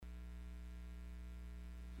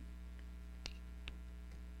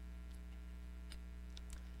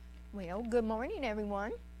Well, good morning,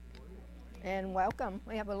 everyone, and welcome.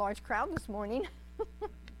 We have a large crowd this morning.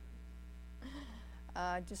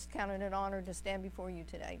 Just count it an honor to stand before you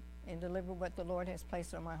today and deliver what the Lord has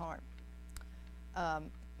placed on my heart.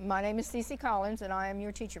 My name is Ceci Collins, and I am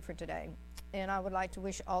your teacher for today. And I would like to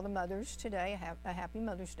wish all the mothers today a happy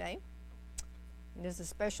Mother's Day. It is a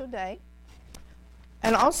special day.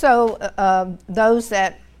 And also, those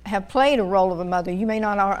that have played a role of a mother. You may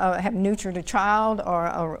not have nurtured a child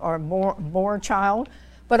or bore a child,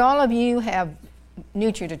 but all of you have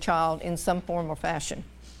nurtured a child in some form or fashion.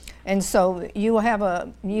 And so you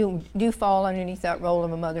do fall underneath that role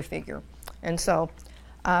of a mother figure. And so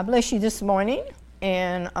I bless you this morning,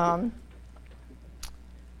 and I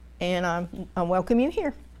welcome you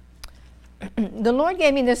here. The Lord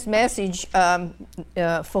gave me this message,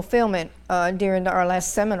 fulfillment, during our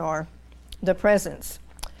last seminar, the presence.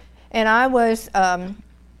 And I was, as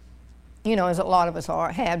a lot of us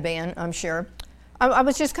had been, I'm sure, I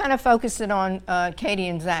was just kind of focusing on Katie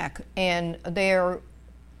and Zach and their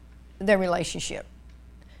relationship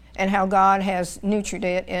and how God has nurtured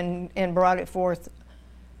it and brought it forth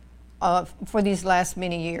for these last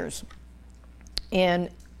many years. And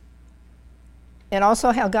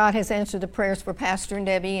also how God has answered the prayers for Pastor and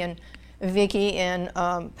Debbie and Vicki and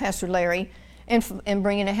Pastor Larry and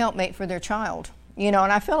bringing a helpmate for their child. And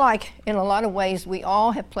I feel like in a lot of ways we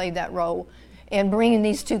all have played that role in bringing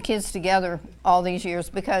these two kids together all these years,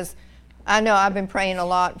 because I know I've been praying a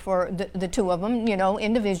lot for the two of them,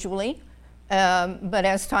 individually, but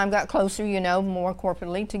as time got closer, more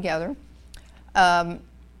corporately together. I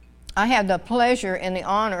had the pleasure and the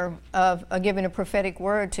honor of giving a prophetic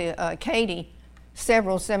word to Katie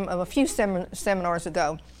a few seminars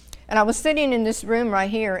ago. And I was sitting in this room right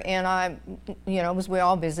here, and we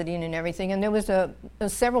all visiting and everything, and there was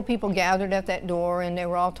several people gathered at that door, and they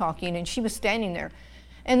were all talking, and she was standing there.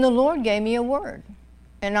 And the Lord gave me a word.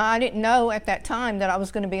 And I didn't know at that time that I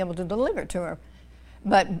was going to be able to deliver it to her.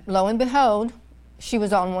 But lo and behold, she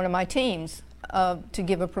was on one of my teams to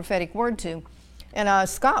give a prophetic word to. And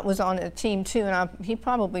Scott was on a team too, and he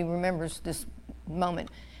probably remembers this moment.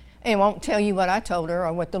 And I won't tell you what I told her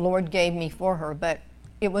or what the Lord gave me for her, but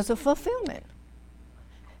it was a fulfillment.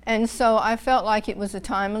 And so I felt like it was a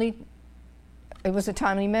timely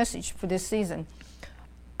message for this season.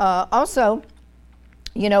 Also,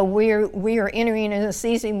 we are entering in a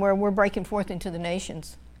season where we're breaking forth into the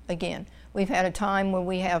nations again. We've had a time where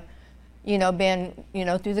we have, been,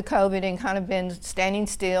 through the COVID and kind of been standing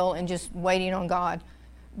still and just waiting on God.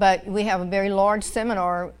 But we have a very large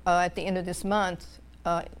seminar at the end of this month,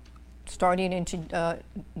 starting into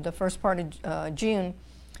the first part of June,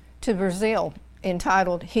 to Brazil,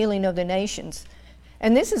 entitled Healing of the Nations.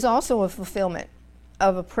 And this is also a fulfillment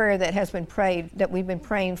of a prayer that has been prayed, that we've been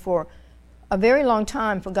praying for a very long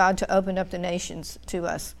time, for God to open up the nations to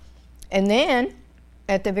us. And then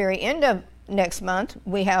at the very end of next month,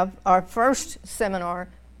 we have our first seminar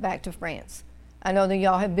back to France. I know that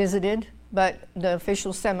y'all have visited, but the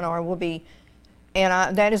official seminar will be,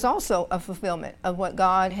 and that is also a fulfillment of what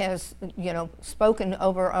God has, spoken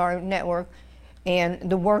over our network and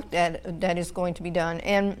the work that is going to be done.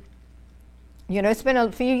 And, it's been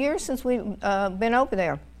a few years since we've been over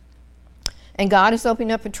there. And God is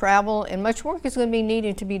opening up for travel, and much work is going to be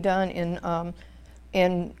needed to be done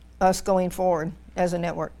in us going forward as a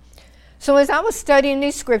network. So as I was studying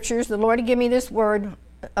these scriptures, the Lord had given me this word.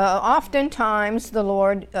 Oftentimes the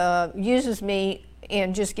Lord uses me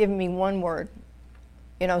in just giving me one word.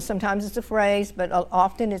 Sometimes it's a phrase, but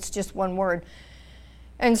often it's just one word.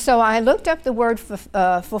 And so I looked up the word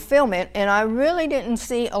fulfillment, and I really didn't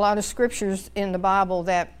see a lot of scriptures in the Bible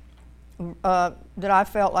that I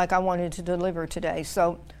felt like I wanted to deliver today.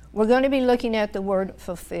 So we're going to be looking at the word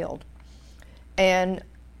fulfilled. And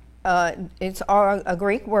it's a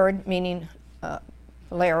Greek word meaning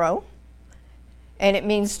philero, and it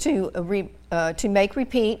means to make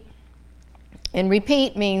repeat. And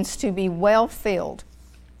repeat means to be well filled,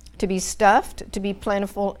 to be stuffed, to be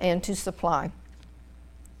plentiful, and to supply.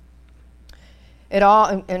 It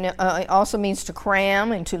also means to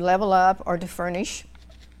cram and to level up or to furnish,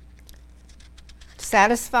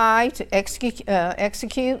 satisfy, to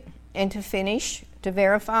execute, and to finish, to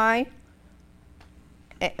verify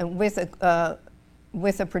with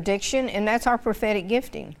a prediction, and that's our prophetic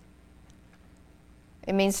gifting.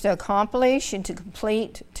 It means to accomplish and to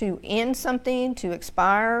complete, to end something, to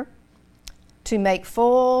expire, to make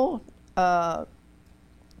full, to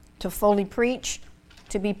fully preach,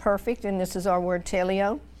 to be perfect, and this is our word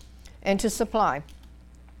teleo, and to supply.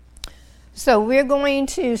 So we're going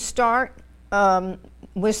to start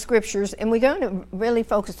with scriptures, and we're going to really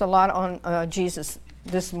focus a lot on Jesus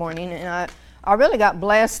this morning, and I really got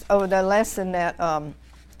blessed over the lesson that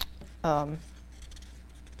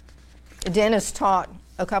Dennis taught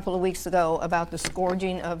a couple of weeks ago about the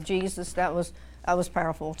scourging of Jesus. That was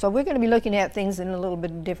powerful. So we're going to be looking at things in a little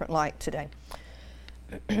bit different light today.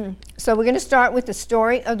 So we're going to start with the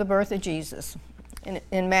story of the birth of Jesus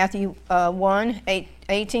in Matthew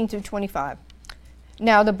 1:18 through 25.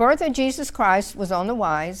 Now the birth of Jesus Christ was on the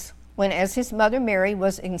wise, when as his mother Mary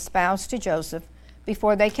was espoused to Joseph,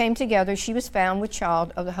 before they came together, she was found with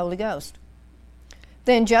child of the Holy Ghost.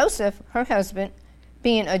 Then Joseph, her husband,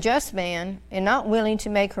 being a just man and not willing to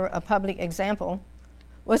make her a public example,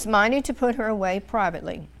 was minded to put her away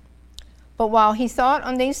privately. But while he thought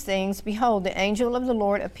on these things, behold, the angel of the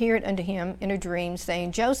Lord appeared unto him in a dream,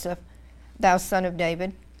 saying, Joseph, thou son of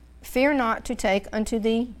David, fear not to take unto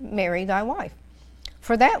thee Mary thy wife,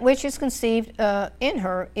 for that which is conceived in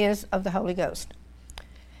her is of the Holy Ghost.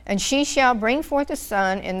 And she shall bring forth a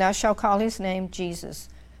son, and thou shalt call his name Jesus,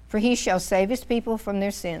 for he shall save his people from their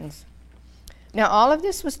sins. Now all of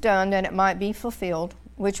this was done that it might be fulfilled,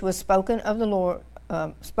 which was spoken of the Lord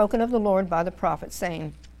by the prophet,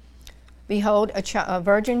 saying, Behold, a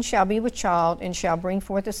virgin shall be with child, and shall bring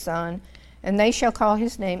forth a son, and they shall call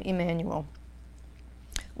his name Emmanuel,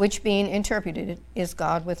 which being interpreted is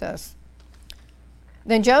God with us.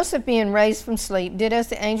 Then Joseph, being raised from sleep, did as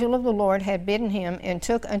the angel of the Lord had bidden him, and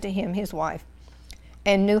took unto him his wife,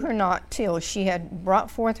 and knew her not till she had brought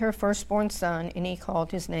forth her firstborn son, and he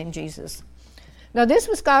called his name Jesus. Now this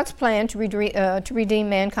was God's plan to redeem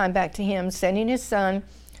mankind back to him, sending his son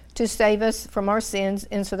to save us from our sins,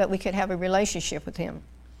 and so that we could have a relationship with him.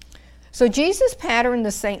 So Jesus patterned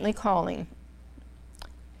the saintly calling.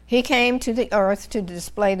 He came to the earth to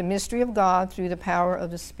display the mystery of God through the power of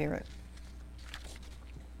the Spirit.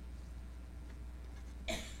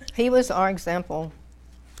 He was our example.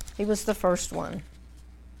 He was the first one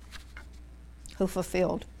who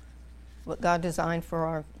fulfilled what God designed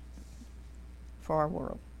for our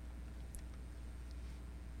world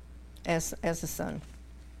as a son.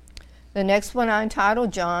 The next one I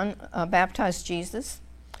entitled John baptized Jesus.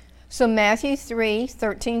 So Matthew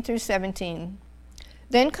 3:13 through 17.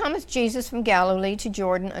 Then cometh Jesus from Galilee to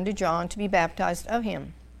Jordan unto John to be baptized of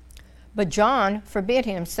him. But John forbid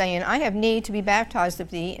him, saying, I have need to be baptized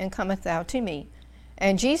of thee, and cometh thou to me?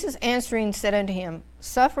 And Jesus answering said unto him,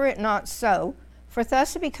 Suffer it not so, for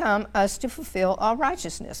thus it become us to fulfill all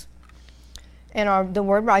righteousness. And the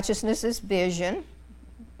word righteousness is vision,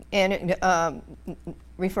 and it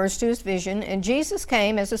refers to his vision. And Jesus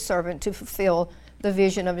came as a servant to fulfill the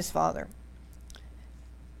vision of his Father.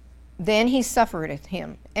 Then he suffered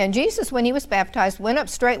him. And Jesus, when he was baptized, went up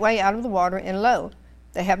straightway out of the water, and lo,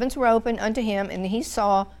 the heavens were opened unto him, and he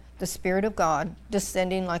saw the Spirit of God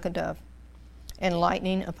descending like a dove, and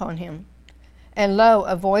lightning upon him. And lo,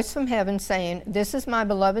 a voice from heaven saying, This is my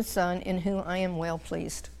beloved Son, in whom I am well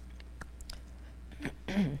pleased.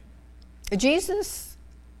 Jesus,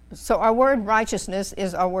 so our word righteousness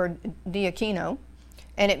is our word diakono,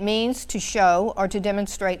 and it means to show or to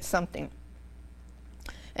demonstrate something.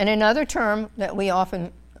 And another term that we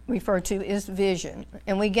often refer to is vision.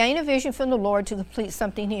 And we gain a vision from the Lord to complete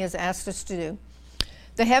something he has asked us to do.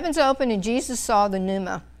 The heavens opened, and Jesus saw the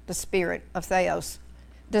pneuma, the spirit of Theos,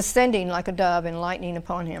 descending like a dove and lightning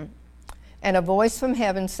upon him. And a voice from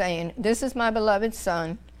heaven saying, This is my beloved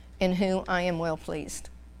Son, in whom I am well pleased.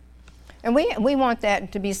 And we want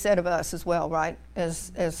that to be said of us as well, right?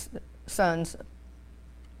 As sons.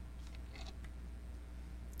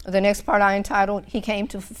 The next part I entitled, He came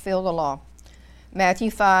to fulfill the law.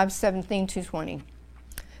 Matthew 5:17 to 20.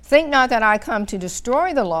 Think not that I come to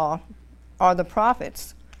destroy the law or the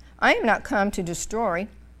prophets. I am not come to destroy,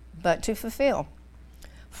 but to fulfill.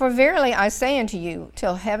 For verily I say unto you,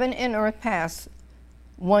 till heaven and earth pass,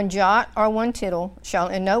 one jot or one tittle shall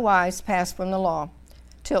in no wise pass from the law,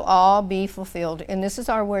 till all be fulfilled. And this is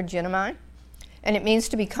our word genomai, and it means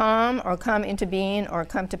to become or come into being or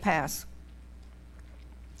come to pass.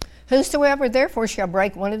 Whosoever therefore shall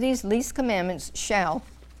break one of these least commandments shall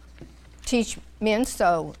teach men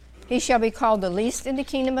so, he shall be called the least in the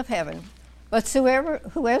kingdom of heaven. But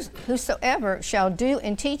whosoever shall do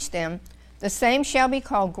and teach them, the same shall be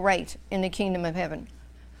called great in the kingdom of heaven.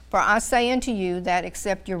 For I say unto you that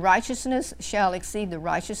except your righteousness shall exceed the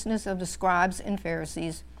righteousness of the scribes and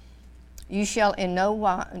Pharisees, you shall in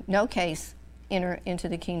no case enter into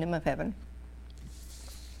the kingdom of heaven.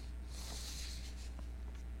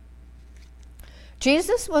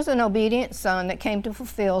 Jesus was an obedient son that came to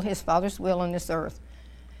fulfill his Father's will on this earth.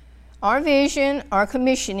 Our vision, our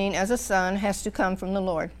commissioning as a son has to come from the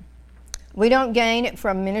Lord. We don't gain it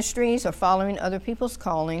from ministries or following other people's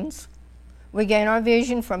callings. We gain our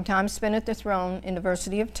vision from time spent at the throne in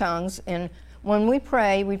diversity of tongues. And when we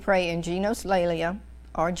pray in genos lalia,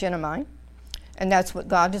 or genomai, and that's what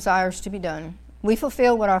God desires to be done. We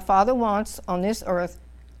fulfill what our Father wants on this earth.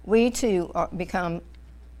 We too become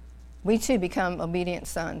obedient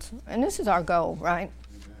sons. And this is our goal, right?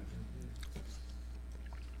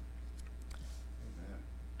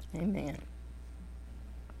 Amen.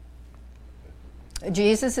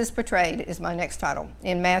 Jesus is portrayed is my next title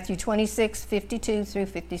in Matthew 26:52 through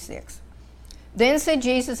 56. Then said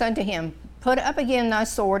Jesus unto him, Put up again thy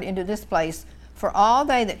sword into this place, for all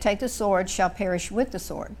they that take the sword shall perish with the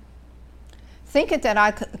sword. Think it that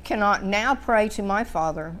I cannot now pray to my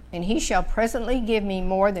Father, and he shall presently give me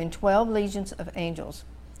more than 12 legions of angels.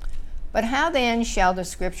 But how then shall the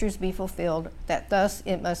scriptures be fulfilled, that thus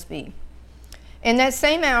it must be? In that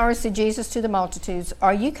same hour said Jesus to the multitudes,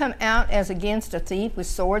 Are you come out as against a thief with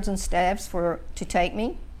swords and staves to take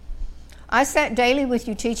me? I sat daily with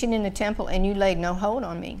you teaching in the temple, and you laid no hold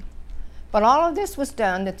on me. But all of this was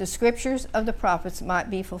done that the scriptures of the prophets might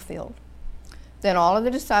be fulfilled. Then all of the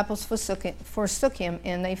disciples forsook him,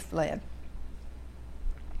 and they fled.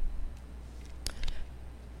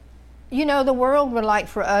 You know, the world would like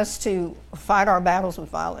for us to fight our battles with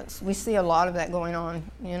violence. We see a lot of that going on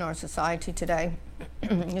in our society today.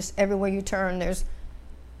 Just everywhere you turn, there's,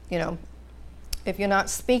 if you're not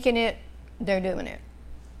speaking it, they're doing it.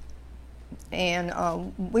 And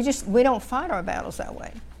we don't fight our battles that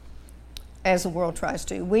way, as the world tries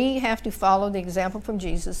to. We have to follow the example from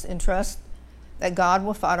Jesus and trust that God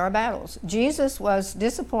will fight our battles. Jesus was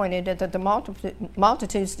disappointed that the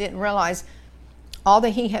multitudes didn't realize all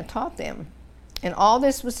that he had taught them. And all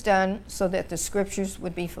this was done so that the scriptures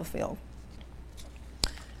would be fulfilled.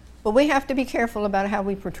 But we have to be careful about how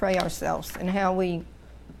we portray ourselves and how we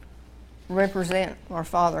represent our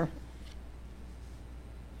Father.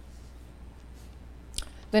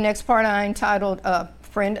 The next part I entitled,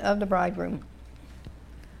 Friend of the Bridegroom.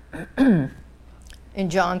 In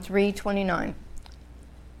John 3:29.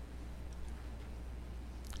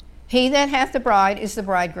 He that hath the bride is the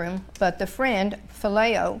bridegroom, but the friend,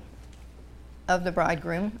 phileo, of the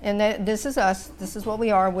bridegroom, and this is us, this is what we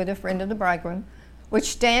are, we're the friend of the bridegroom, which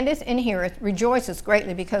standeth and heareth, rejoiceth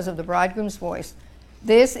greatly because of the bridegroom's voice.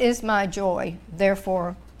 This is my joy,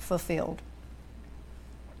 therefore fulfilled.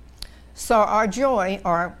 So our joy,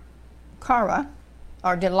 our kara,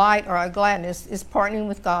 our delight, or our gladness, is partnering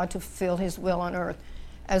with God to fulfill his will on earth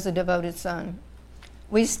as a devoted son.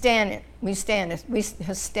 We stand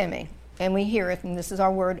hastemi, and we hear it, and this is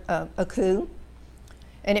our word, aku,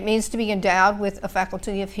 and it means to be endowed with a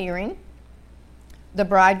faculty of hearing. The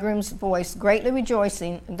bridegroom's voice, greatly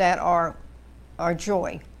rejoicing, that our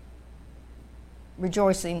joy,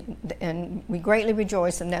 rejoicing, and we greatly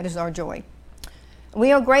rejoice, and that is our joy.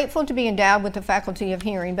 We are grateful to be endowed with the faculty of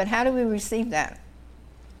hearing, but how do we receive that?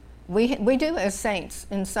 We do, as saints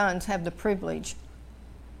and sons, have the privilege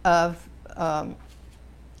of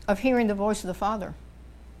hearing the voice of the Father.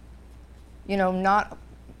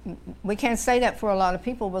 We can't say that for a lot of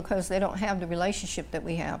people because they don't have the relationship that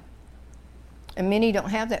we have. And many don't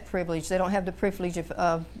have that privilege. They don't have the privilege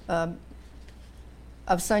of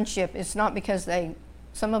sonship. It's not because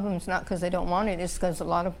some of them it's not because they don't want it, it's because a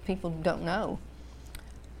lot of people don't know.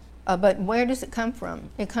 But where does it come from?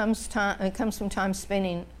 It comes from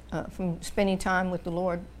spending time with the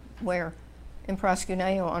Lord, where? In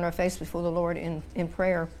proskuneo, on our face before the Lord in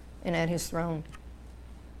prayer and at his throne.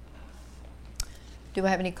 Do I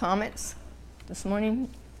have any comments this morning?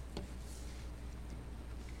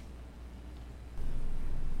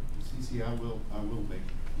 Ceci, I will make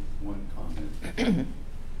one comment.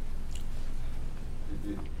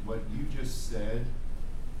 What you just said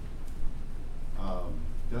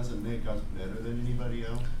doesn't make us better than anybody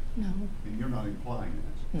else. No. And you're not implying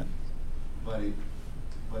that. No. But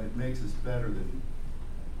it makes us better than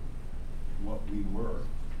what we were.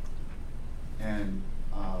 And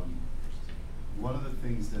one of the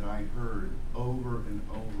things that I heard over and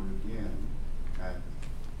over again at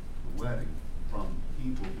the wedding from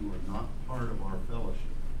people who are not part of our fellowship,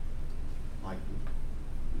 like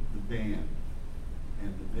the band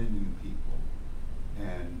and the venue people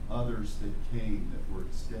and others that came that were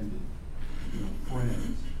extended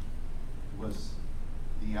friends, was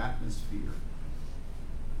the atmosphere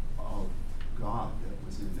of God that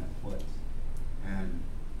was in that place, and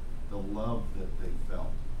the love that they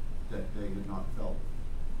felt that they had not felt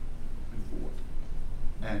before.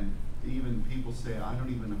 And even people say, I don't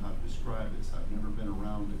even know how to describe this. I've never been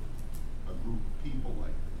around a group of people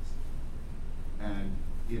like this. And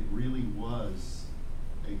it really was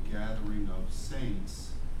a gathering of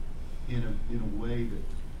saints in a way that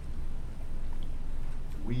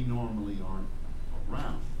we normally aren't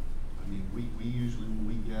around. I mean, we usually, when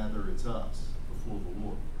we gather, it's us before the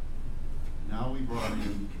Lord. Now we brought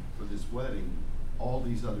in, for this wedding, all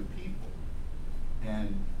these other people.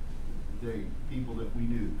 And they, people that we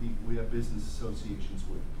knew, people we have business associations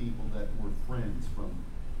with, people that were friends from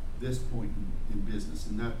this point in business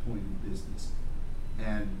and that point in business.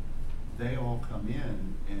 And they all come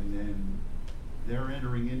in, and then they're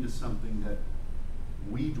entering into something that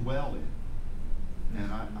we dwell in.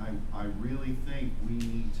 And I really think we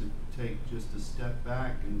need to take just a step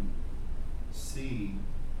back and see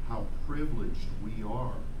how privileged we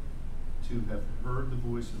are to have heard the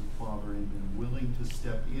voice of the Father and been willing to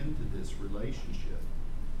step into this relationship.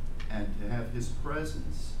 And to have His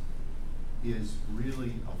presence is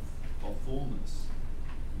really a fullness.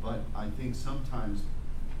 But I think sometimes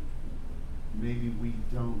maybe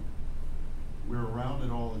we're around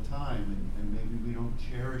it all the time, and maybe we don't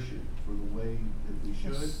cherish it for the way that we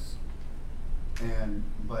should. Yes.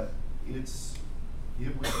 But it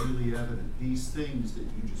was really evident, these things that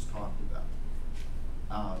you just talked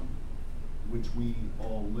about, which we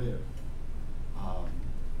all live.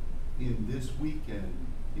 In this weekend,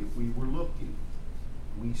 if we were looking,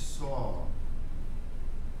 we saw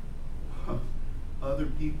other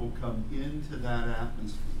people come into that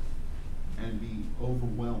atmosphere and be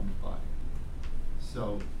overwhelmed by it.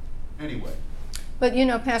 So, anyway. But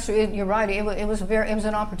Pastor, you're right. It was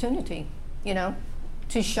an opportunity,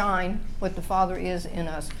 to shine what the Father is in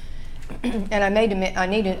us. And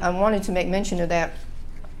I wanted to make mention of that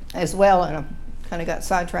as well, and I kind of got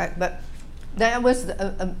sidetracked. But that was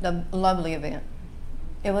a lovely event.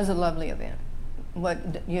 It was a lovely event.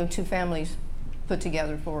 What two families put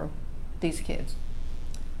together for these kids.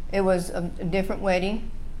 It was a different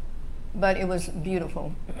wedding, but it was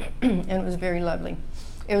beautiful, and it was very lovely.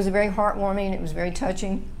 It was very heartwarming. It was very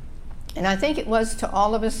touching, and I think it was to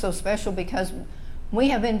all of us so special because we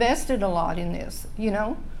have invested a lot in this.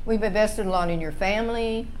 We've invested a lot in your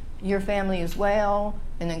family as well,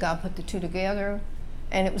 and then God put the two together,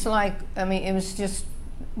 and it was it was just,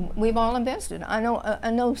 we've all invested. I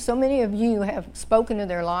know so many of you have spoken to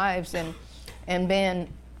their lives and been,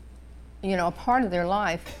 a part of their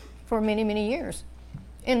life for many, many years.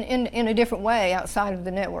 In a different way outside of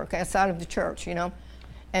the network, outside of the church,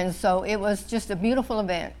 And so it was just a beautiful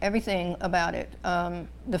event, everything about it.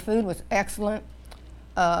 The food was excellent.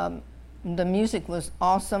 The music was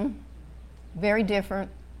awesome, very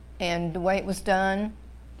different. And the way it was done,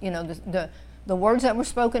 the words that were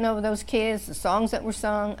spoken over those kids, the songs that were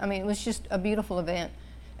sung, it was just a beautiful event.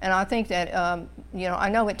 And I think that, I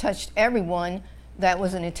know it touched everyone that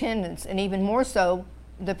was in attendance, and even more so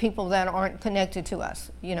the people that aren't connected to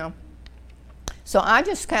us, So I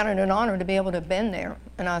just counted it an honor to be able to have been there,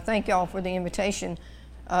 and I thank y'all for the invitation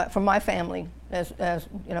from my family, as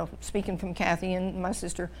speaking from Kathy and my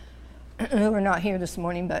sister, who are not here this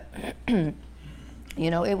morning, but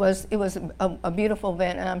it was a beautiful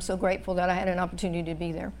event, and I'm so grateful that I had an opportunity to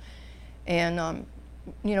be there. And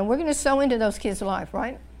we're going to sow into those kids' life,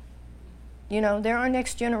 right? They're our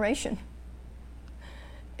next generation.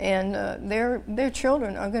 And their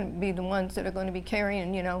children are going to be the ones that are going to be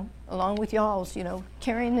carrying, along with y'all's,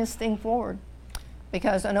 carrying this thing forward.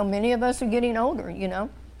 Because I know many of us are getting older,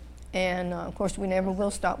 and of course we never will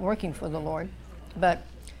stop working for the Lord. But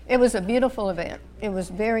it was a beautiful event. It was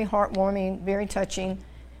very heartwarming, very touching,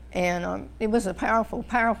 and it was a powerful,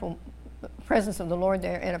 powerful presence of the Lord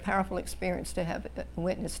there, and a powerful experience to have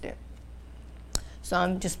witnessed it. So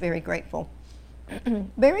I'm just very grateful.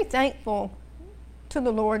 Very thankful to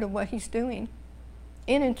the Lord of what He's doing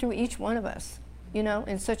in and through each one of us,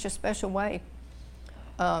 in such a special way.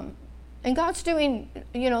 And God's doing,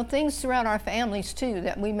 things throughout our families too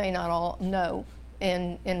that we may not all know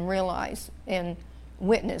and realize and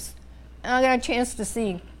witness. And I got a chance to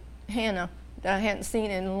see Hannah that I hadn't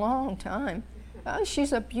seen in a long time. Oh,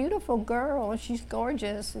 she's a beautiful girl. She's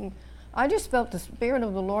gorgeous. And I just felt the Spirit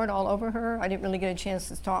of the Lord all over her. I didn't really get a chance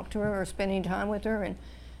to talk to her or spend any time with her.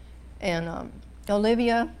 And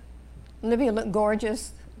Olivia looked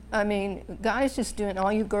gorgeous. God is just doing,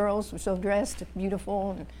 all you girls were so dressed,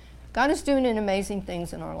 beautiful. And God is doing amazing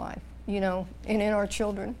things in our life, and in our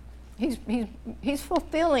children. He's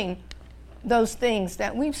fulfilling those things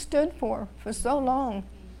that we've stood for so long.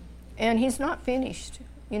 And He's not finished,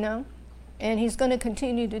 and He's going to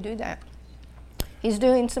continue to do that. He's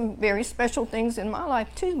doing some very special things in my life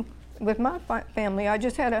too, with my family. I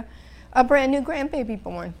just had a brand new grandbaby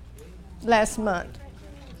born last month.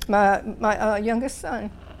 My youngest son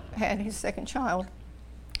had his second child.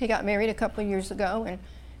 He got married a couple of years ago, and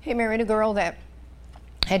he married a girl that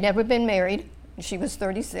had never been married. She was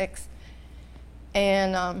 36,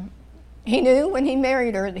 And he knew when he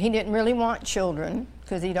married her that he didn't really want children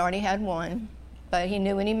because he'd already had one. But he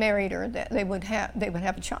knew when he married her that they would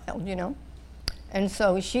have a child, you know. And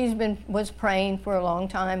so was praying for a long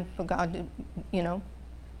time for God to, you know,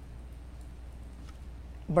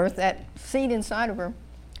 birth that seed inside of her.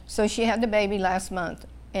 So she had the baby last month.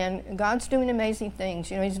 And God's doing amazing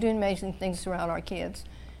things. You know, he's doing amazing things throughout our kids.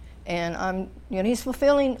 And you know, he's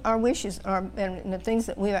fulfilling our wishes and the things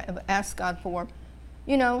that we have asked God for,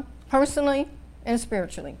 you know, personally and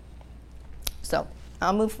spiritually. So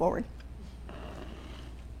I'll move forward.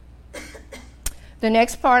 The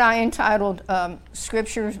next part I entitled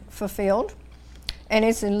Scripture Fulfilled, and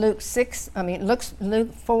it's in Luke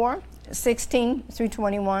 4, 16 through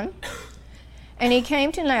 21. And he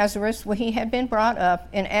came to Lazarus where he had been brought up,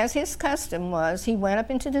 and as his custom was, he went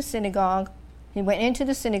into the synagogue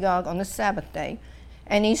on the Sabbath day,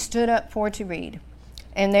 and he stood up for to read.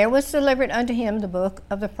 And there was delivered unto him the book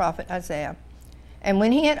of the prophet Isaiah. And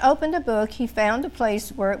when he had opened the book, he found the place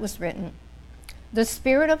where it was written, The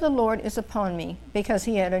Spirit of the Lord is upon me, because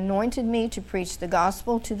he had anointed me to preach the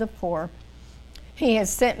gospel to the poor. He has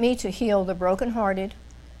sent me to heal the brokenhearted,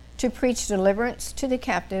 to preach deliverance to the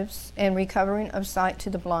captives, and recovering of sight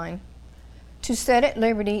to the blind, to set at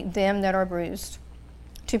liberty them that are bruised,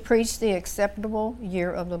 to preach the acceptable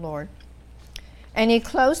year of the Lord. And he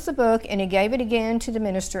closed the book, and he gave it again to the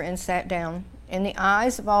minister, and sat down. And the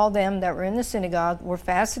eyes of all them that were in the synagogue were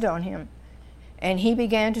fastened on him. And he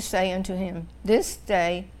began to say unto him, This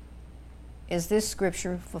day is this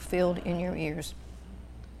scripture fulfilled in your ears.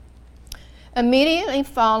 Immediately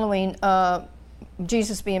following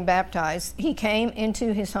Jesus being baptized, he came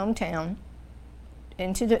into his hometown,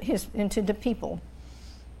 into the people,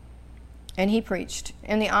 and he preached.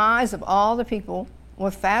 And the eyes of all the people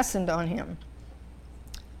were fastened on him.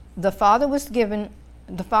 The Father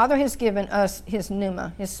has given us his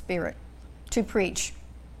pneuma, his Spirit, to preach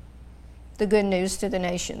the good news to the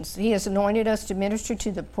nations. He has anointed us to minister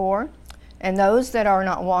to the poor and those that are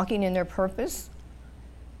not walking in their purpose,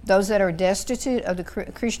 those that are destitute of the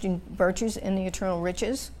Christian virtues and the eternal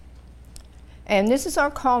riches. And this is our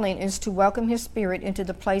calling, is to welcome his Spirit into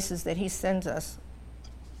the places that he sends us.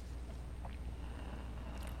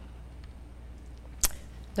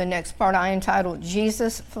 The next part I entitled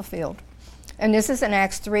Jesus Fulfilled. And this is in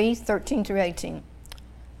Acts 3, 13 through 18.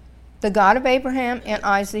 The God of Abraham and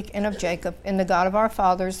Isaac and of Jacob, and the God of our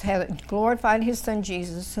fathers, hath glorified his Son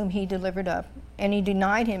Jesus, whom he delivered up. And he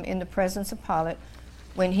denied him in the presence of Pilate,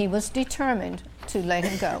 when he was determined to let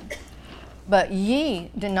him go. But ye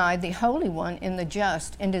denied the Holy One and the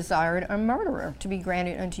just, and desired a murderer to be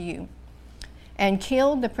granted unto you, and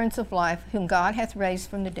killed the Prince of Life, whom God hath raised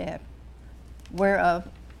from the dead, whereof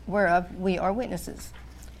we are witnesses.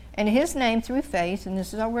 And his name through faith, and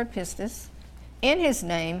this is our word pistis, in his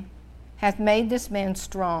name hath made this man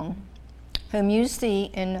strong, whom you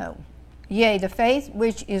see and know. Yea, the faith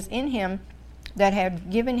which is in him that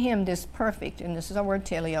had given him this perfect, and this is our word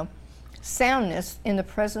telio, soundness in the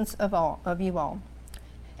presence of you all.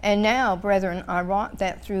 And now, brethren, I wrought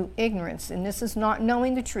that through ignorance, and this is not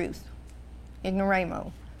knowing the truth,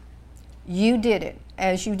 ignoramo, you did it,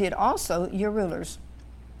 as you did also your rulers.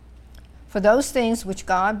 For those things which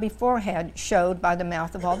God beforehand showed by the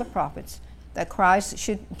mouth of all the prophets, that Christ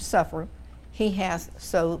should suffer, he hath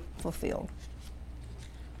so fulfilled.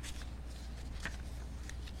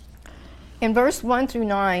 In verse 1 through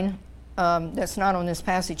 9, that's not on this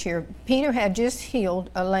passage here, Peter had just healed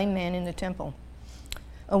a lame man in the temple.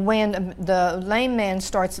 When the lame man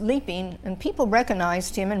starts leaping, and people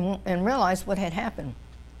recognized him and realized what had happened.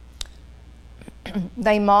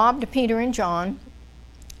 They mobbed Peter and John,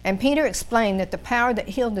 and Peter explained that the power that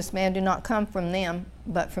healed this man did not come from them,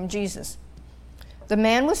 but from Jesus. The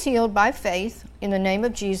man was healed by faith in the name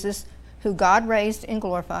of Jesus, who God raised and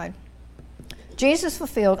glorified. Jesus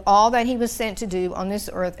fulfilled all that he was sent to do on this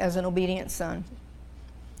earth as an obedient son.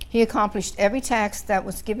 He accomplished every task that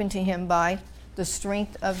was given to him by the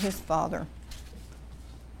strength of his Father.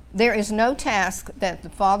 There is no task that the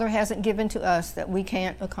Father hasn't given to us that we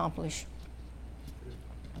can't accomplish.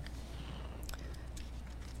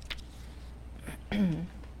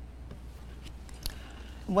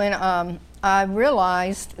 When I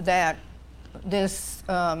realized that this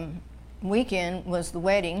weekend was the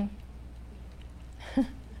wedding,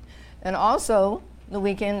 and also the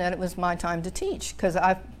weekend that it was my time to teach, because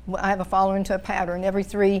I have a following to a pattern. Every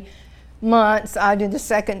 3 months I do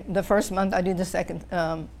the first month I do the second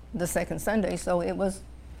Sunday, so it was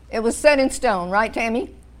set in stone, right,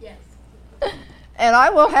 Tammy? Yes. And I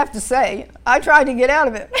will have to say, I tried to get out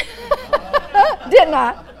of it. Didn't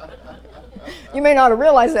I? You may not have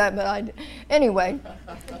realized that, but I did. Anyway,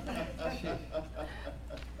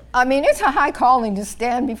 I mean, it's a high calling to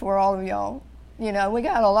stand before all of y'all. You know, we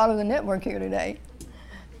got a lot of the network here today.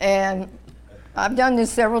 And I've done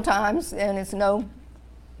this several times, and it's not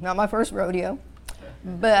my first rodeo.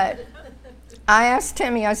 But I asked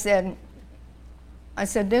Timmy, I said,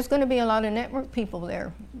 there's going to be a lot of network people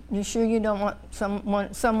there. You sure you don't want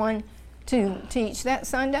someone to teach that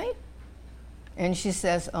Sunday? And she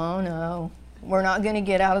says, oh no, we're not going to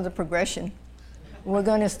get out of the progression. We're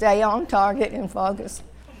going to stay on target and focus.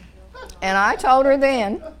 And I told her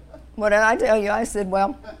then, what did I tell you? I said,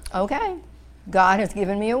 well, okay, God has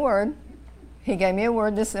given me a word. He gave me a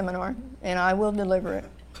word this seminar, and I will deliver it.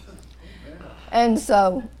 And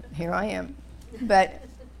so here I am. But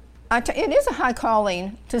it is a high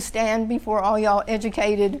calling to stand before all y'all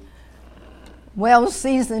educated,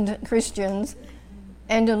 well-seasoned Christians.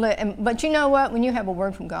 But you know what? When you have a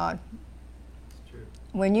word from God,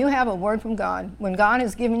 when you have a word from God, when God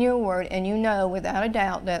has given you a word and you know without a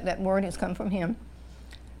doubt that that word has come from Him,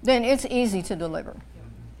 then it's easy to deliver,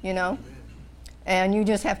 you know? And you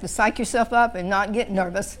just have to psych yourself up and not get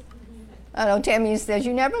nervous. I know Tammy says,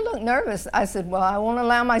 you never look nervous. I said, well, I won't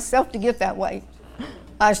allow myself to get that way.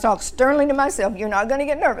 I talk sternly to myself, you're not going to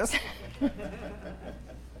get nervous.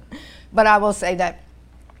 But I will say that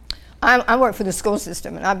I work for the school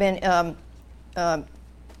system, and I've been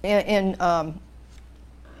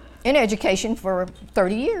in education for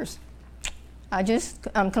 30 years.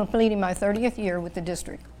 I'm completing my 30th year with the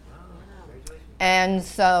district. And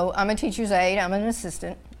so I'm a teacher's aide, I'm an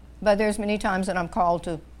assistant, but there's many times that I'm called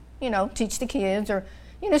to, teach the kids or,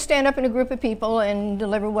 stand up in a group of people and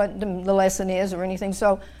deliver what the lesson is or anything.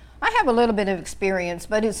 So I have a little bit of experience,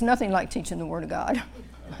 but it's nothing like teaching the Word of God.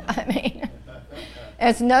 I mean,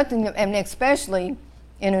 it's nothing, and especially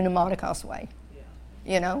in a pneumaticos way,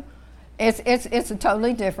 It's a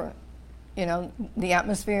totally different, the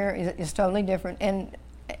atmosphere is totally different,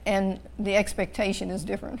 and the expectation is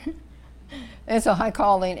different. It's a high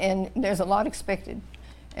calling, and there's a lot expected,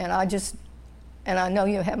 and I know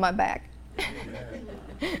you have my back.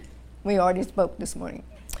 We already spoke this morning.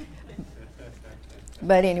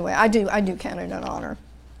 But anyway, I do count it an honor.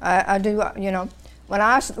 I do, when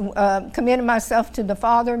I committed myself to the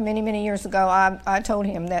Father many, many years ago, I told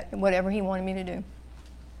Him that whatever He wanted me to do,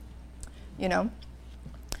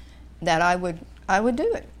 that I would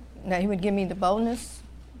do it. That He would give me the boldness,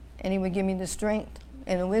 and He would give me the strength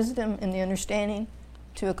and the wisdom and the understanding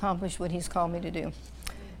to accomplish what He's called me to do.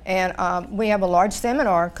 And we have a large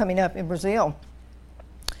seminar coming up in Brazil,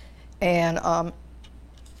 and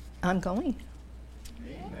I'm going.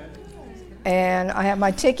 Amen. And I have my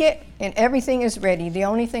ticket, and everything is ready. The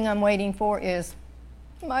only thing I'm waiting for is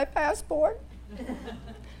my passport.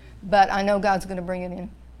 But I know God's going to bring it in.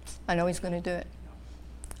 I know He's going to do it.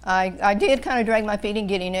 I did kind of drag my feet in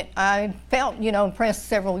getting it. I felt, impressed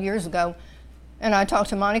several years ago, and I talked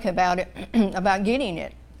to Monica about it, about getting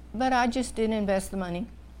it. But I just didn't invest the money,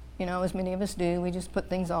 as many of us do. We just put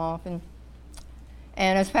things off. And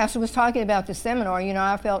as Pastor was talking about the seminar,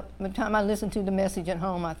 I felt, by the time I listened to the message at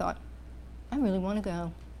home, I thought, I really want to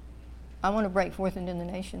go. I want to break forth into the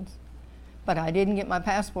nations. But I didn't get my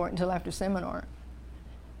passport until after seminar.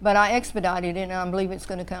 But I expedited it, and I believe it's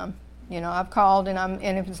going to come. I've called,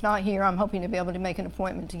 and if it's not here, I'm hoping to be able to make an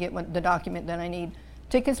appointment to get the document that I need.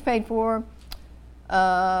 Tickets paid for,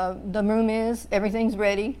 the room everything's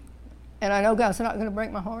ready, and I know God's not going to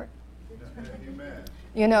break my heart. Amen.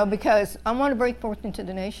 Because I want to break forth into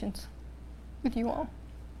the nations with you all.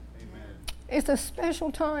 Amen. It's a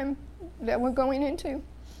special time that we're going into.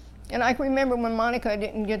 And I can remember when Monica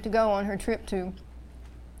didn't get to go on her trip to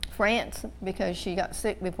France because she got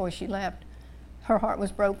sick before she left. Her heart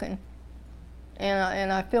was broken.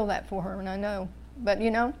 And I feel that for her, and I know. But,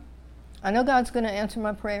 I know God's going to answer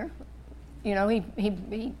my prayer.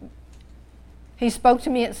 He spoke to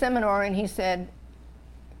me at seminar, and He said,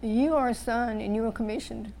 you are a son, and you are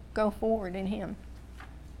commissioned. Go forward in Him.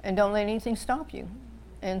 And don't let anything stop you.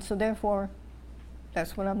 And so, therefore,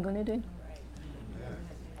 that's what I'm going to do.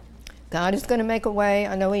 God is going to make a way.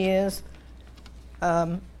 I know He is.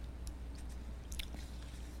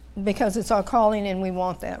 Because it's our calling, and we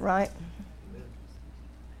want that, right?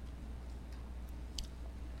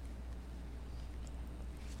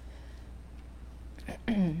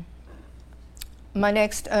 My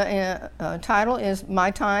next title is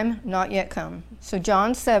My Time Not Yet Come. So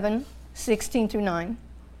John 7:16-9.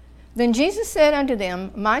 Then Jesus said unto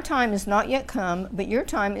them, My time is not yet come, but your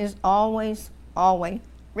time is always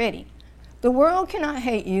ready. The world cannot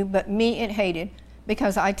hate you, but me it hated,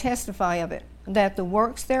 because I testify of it, that the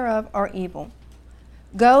works thereof are evil.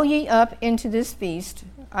 Go ye up into this feast.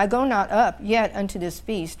 I go not up yet unto this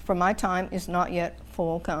feast, for my time is not yet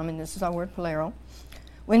full come. And this is our word plural.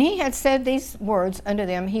 When he had said these words unto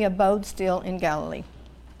them, he abode still in Galilee.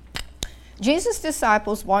 Jesus'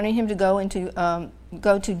 disciples wanted him to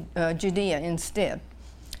go to Judea instead.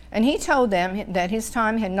 And he told them that his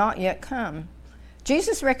time had not yet come.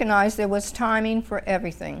 Jesus recognized there was timing for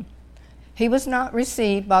everything. He was not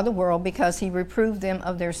received by the world because he reproved them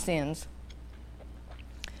of their sins.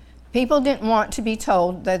 People didn't want to be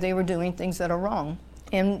told that they were doing things that are wrong.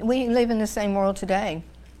 And we live in the same world today.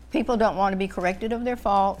 People don't want to be corrected of their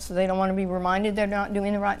faults. They don't want to be reminded they're not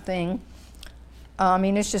doing the right thing.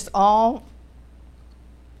 It's just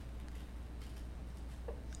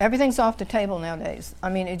everything's off the table nowadays.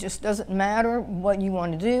 It just doesn't matter what you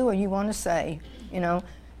want to do or you want to say.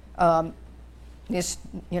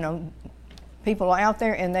 People are out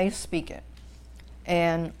there and they speak it.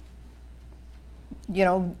 And,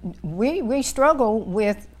 we struggle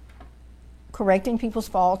with correcting people's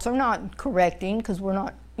faults, or not correcting, because we're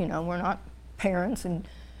not parents and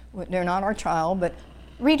they're not our child, but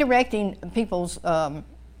redirecting people's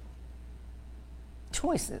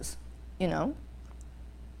choices, in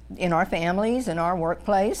our families, in our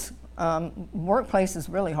workplace. Workplace is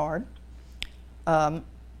really hard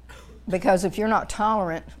because if you're not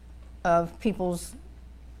tolerant of people's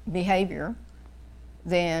behavior,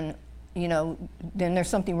 then there's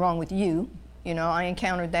something wrong with you. I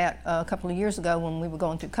encountered that a couple of years ago when we were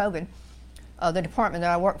going through COVID. The department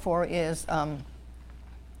that I work for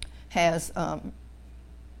has a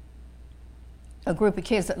group of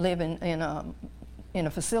kids that live in a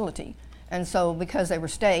facility. And so because they were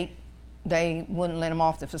state, they wouldn't let them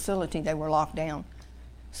off the facility. They were locked down.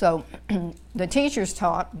 So the teachers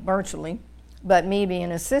taught virtually, but me being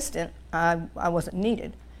an assistant, I wasn't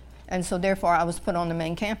needed. And so therefore I was put on the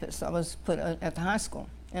main campus. I was put at the high school.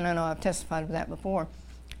 And I know I've testified of that before.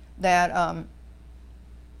 That,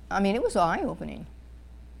 it was eye-opening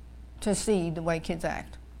to see the way kids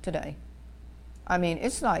act today.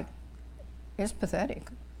 It's pathetic.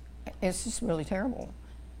 It's just really terrible.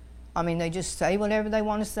 They just say whatever they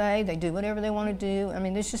want to say. They do whatever they want to do.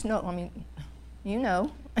 There's just no,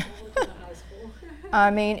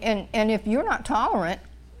 and if you're not tolerant,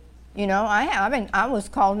 I was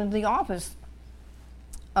called into the office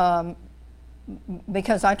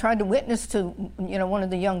because I tried to witness to, one of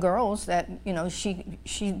the young girls that,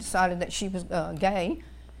 she decided that she was gay,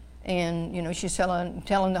 and, she's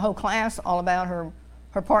telling the whole class all about her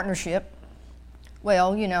partnership.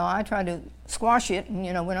 Well, I try to squash it, and,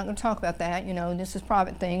 we're not going to talk about that. This is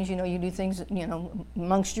private things. You do things,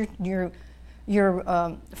 amongst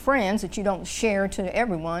your friends that you don't share to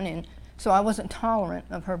everyone. And so I wasn't tolerant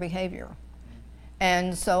of her behavior.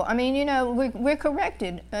 And so, we're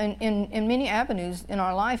corrected in many avenues in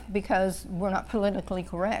our life because we're not politically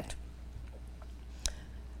correct.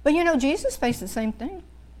 But, Jesus faced the same thing.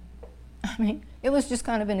 It was just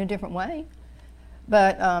kind of in a different way.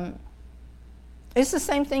 But it's the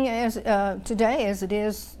same thing as today as it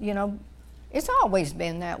is, it's always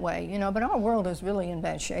been that way, but our world is really in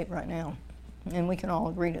bad shape right now, and we can all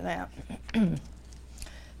agree to that.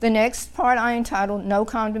 The next part I entitled, No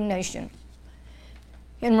Condemnation.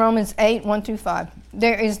 In Romans 8, 1-5,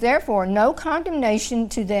 there is therefore no condemnation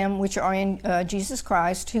to them which are in Jesus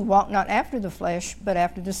Christ, who walk not after the flesh, but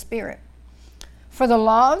after the Spirit. For the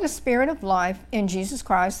law of the Spirit of life in Jesus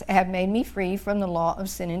Christ have made me free from the law of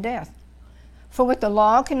sin and death. For what the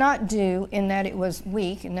law cannot do, in that it was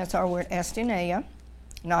weak, and that's our word astheneia,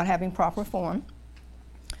 not having proper form,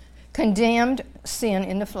 condemned sin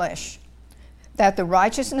in the flesh, that the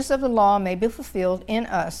righteousness of the law may be fulfilled in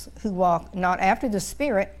us who walk not after the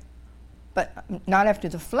Spirit, but not after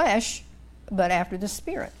the flesh, but after the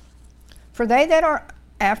Spirit. For they that are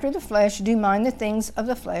after the flesh do mind the things of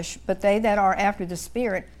the flesh, but they that are after the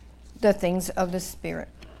Spirit, the things of the Spirit.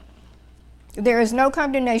 There is no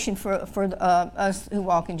condemnation for us who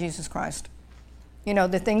walk in Jesus Christ.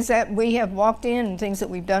 The things that we have walked in and things that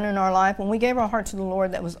we've done in our life, when we gave our heart to the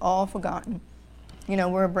Lord, that was all forgotten.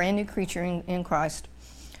 We're a brand new creature in Christ.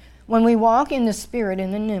 When we walk in the Spirit,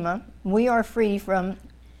 in the pneuma, we are free from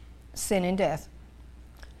sin and death.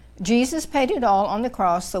 Jesus paid it all on the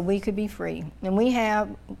cross so we could be free. And we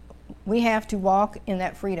have to walk in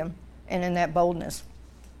that freedom and in that boldness,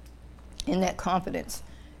 in that confidence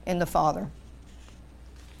in the Father.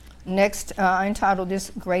 Next, I entitled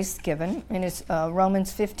this Grace Given, and it's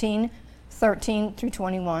Romans 15,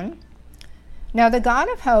 13-21. Now the God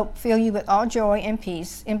of hope fill you with all joy and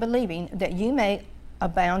peace in believing, that you may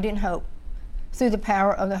abound in hope through the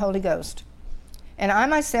power of the Holy Ghost. And I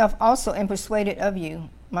myself also am persuaded of you,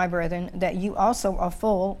 my brethren, that you also are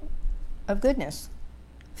full of goodness,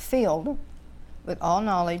 filled with all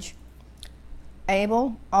knowledge,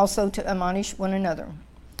 able also to admonish one another.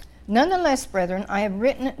 Nonetheless, brethren, I have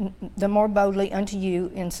written the more boldly unto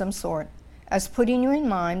you in some sort, as putting you in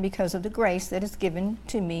mind because of the grace that is given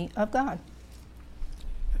to me of God,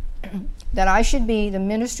 that I should be the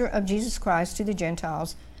minister of Jesus Christ to the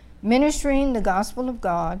Gentiles, ministering the gospel of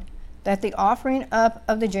God, that the offering up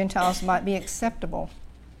of the Gentiles might be acceptable,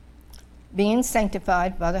 being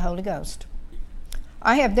sanctified by the Holy Ghost.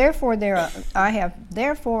 I have therefore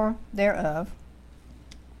thereof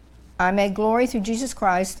I may glory through Jesus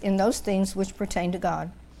Christ in those things which pertain to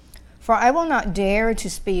God. For I will not dare to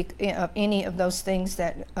speak of any of those things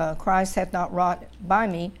that Christ hath not wrought by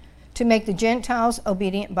me, to make the Gentiles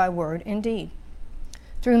obedient by word and deed,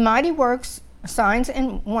 through mighty works, signs,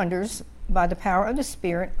 and wonders, by the power of the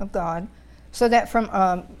Spirit of God, so that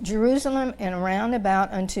from Jerusalem and round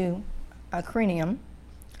about unto Iconium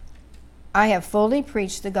I have fully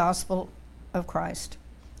preached the gospel of Christ.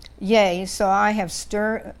 Yea, so I have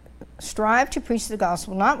strived to preach the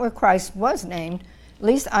gospel, not where Christ was named,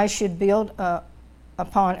 lest I should build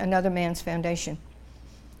upon another man's foundation.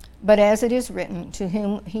 But as it is written, to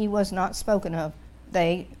whom he was not spoken of,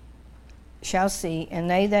 they shall see, and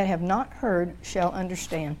they that have not heard shall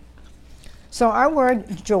understand. So our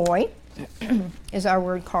word joy is our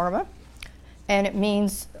word karma, and it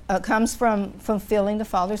means comes from fulfilling the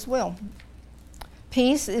Father's will.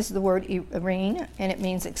 Peace is the word irene, and it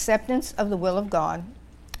means acceptance of the will of God.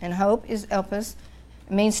 And hope is elpis.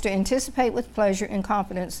 It means to anticipate with pleasure and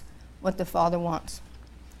confidence what the Father wants.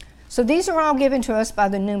 So these are all given to us by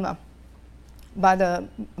the pneuma, by the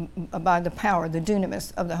power, the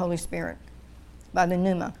dunamis of the Holy Spirit, by the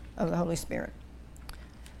pneuma of the Holy Spirit.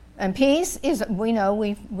 And peace is, we know,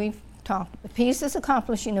 we've talked, peace is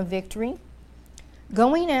accomplishing a victory,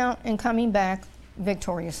 going out and coming back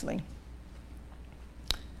victoriously.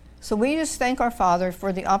 So we just thank our Father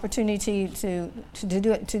for the opportunity to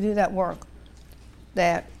do that work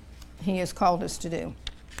that He has called us to do.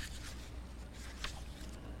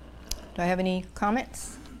 Do I have any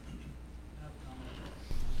comments?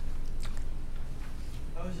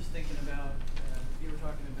 I was just thinking about, you were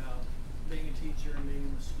talking about being a teacher and being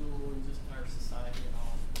in the school and just our society and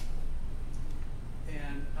all.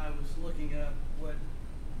 And I was looking up what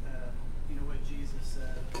Jesus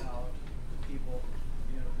said about the people,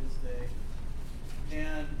 of his day.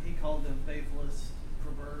 And he called them faithless,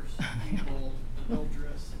 perverse, evil,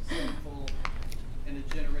 adulterous, sinful, and a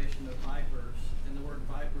generation of vipers. And the word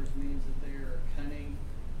vipers means that they are cunning,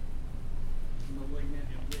 malignant,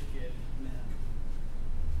 and wicked men.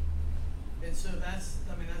 And so that's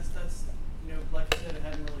like I said, it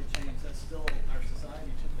hadn't really changed. That's still our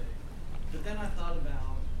society today. But then I thought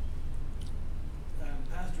about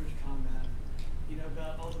Pastor's comment,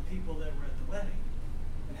 about all the people that were at the wedding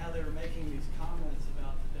and how they were making these comments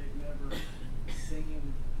about that they've never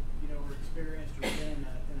seen, or experienced or been in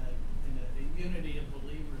a unity of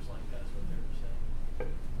believers like that's what they were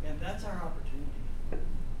saying. And that's our opportunity.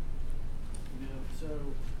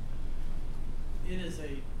 So it is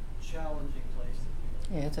a challenging place to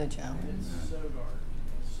be. Yeah, it's a challenge. It's so dark.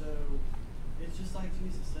 And so it's just like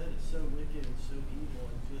Jesus said, it's so wicked and so evil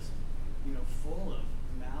and just, full of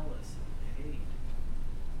malice and hate.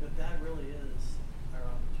 But that really is our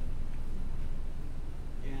opportunity.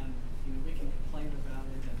 And, we can complain about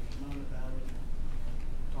it and moan about it and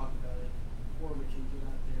talk about it, or we can get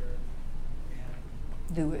out there and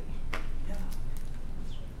Do it. yeah.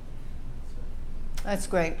 That's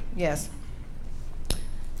great. Yes.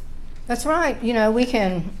 That's right. We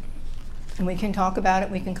can talk about it,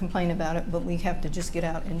 we can complain about it, but we have to just get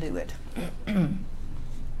out and do it.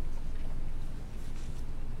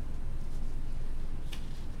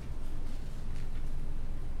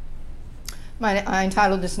 I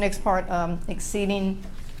entitled this next part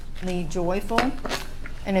Exceedingly Joyful,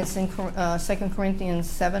 and it's in 2 Corinthians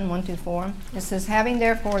 7, 1-4. It says, having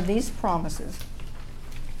therefore these promises,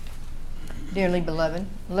 dearly beloved,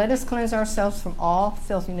 let us cleanse ourselves from all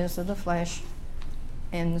filthiness of the flesh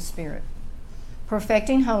and the spirit,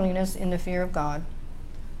 perfecting holiness in the fear of God.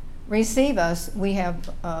 Receive us, we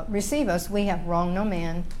have wronged no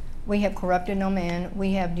man, we have corrupted no man,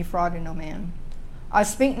 we have defrauded no man. I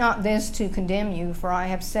speak not this to condemn you, for I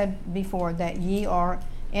have said before that ye are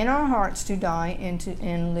in our hearts to die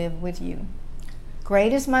and live with you.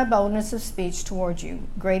 Great is my boldness of speech toward you,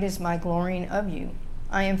 great is my glorying of you.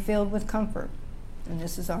 I am filled with comfort. And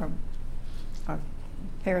this is our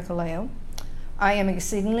perikaleo. I am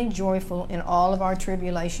exceedingly joyful in all of our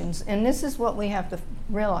tribulations. And this is what we have to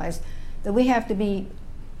realize, that we have to be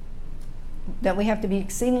that we have to be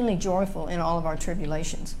exceedingly joyful in all of our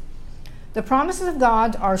tribulations. The promises of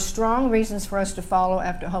God are strong reasons for us to follow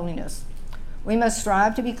after holiness. We must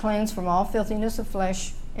strive to be cleansed from all filthiness of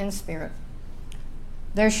flesh and spirit.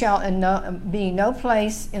 There shall be no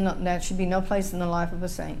place that should be no place in the life of a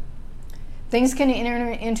saint. Things can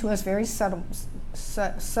enter into us very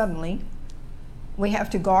suddenly. We have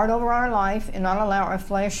to guard over our life and not allow our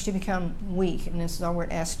flesh to become weak. And this is our word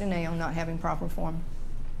asteneo, not having proper form.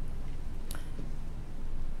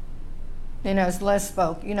 As Les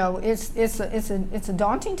spoke, it's a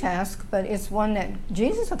daunting task, but it's one that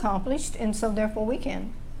Jesus accomplished, and so therefore we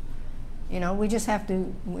can. We just have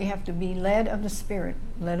to be led of the Spirit,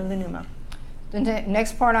 led of the pneuma. The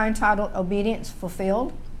next part I entitled Obedience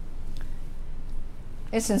Fulfilled.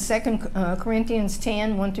 It's in 2 Corinthians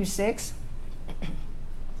 10, 1-6. It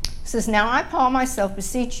says, Now I, Paul, myself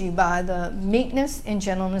beseech you by the meekness and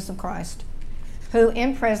gentleness of Christ, who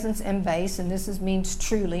in presence am base, and this means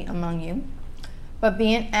truly among you, but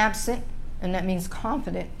being absent, and that means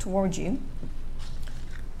confident toward you.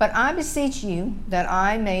 But I beseech you that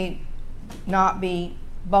I may not be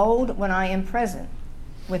bold when I am present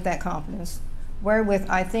with that confidence, wherewith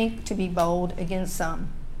I think to be bold against some,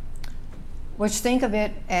 which think of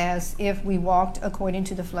it as if we walked according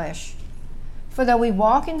to the flesh. For though we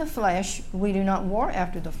walk in the flesh, we do not war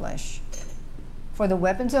after the flesh. For the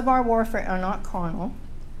weapons of our warfare are not carnal,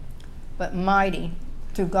 but mighty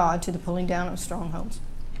through God to the pulling down of strongholds,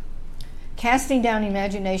 casting down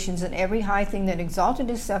imaginations and every high thing that exalted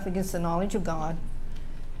itself against the knowledge of God,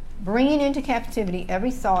 bringing into captivity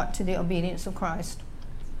every thought to the obedience of Christ,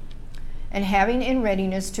 and having in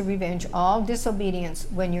readiness to revenge all disobedience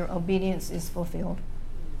when your obedience is fulfilled.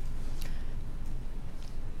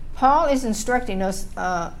 Paul is instructing us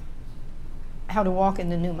how to walk in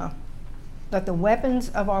the pneuma, that the weapons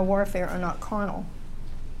of our warfare are not carnal,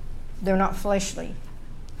 they're not fleshly,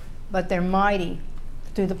 but they're mighty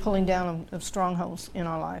through the pulling down of strongholds in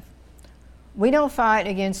our life. We don't fight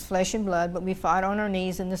against flesh and blood, but we fight on our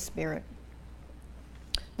knees in the Spirit.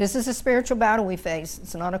 This is a spiritual battle we face.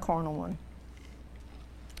 It's not a carnal one.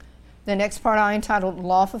 The next part I entitled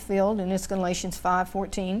Law Fulfilled, and it's Galatians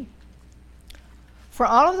 5:14. For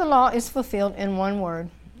all of the law is fulfilled in one word,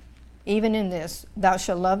 even in this, thou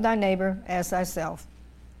shalt love thy neighbor as thyself.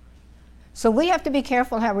 So we have to be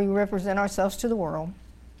careful how we represent ourselves to the world.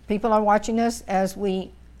 People are watching us as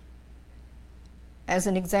an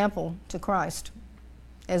example to Christ,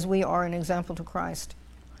 as we are an example to Christ.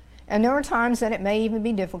 And there are times that it may even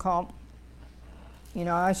be difficult.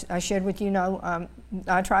 I shared with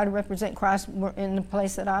I try to represent Christ in the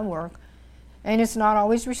place that I work, and it's not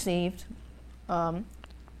always received.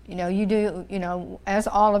 You do, as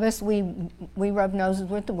all of us, we rub noses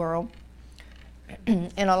with the world.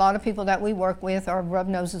 And a lot of people that we work with or rub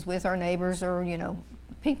noses with, our neighbors or,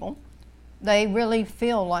 people. They really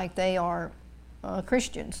feel like they are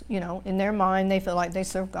Christians, in their mind they feel like they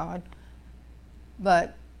serve God.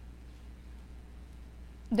 But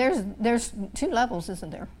there's two levels,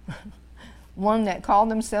 isn't there? One that call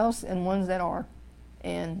themselves and ones that are.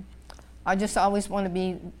 And I just always want to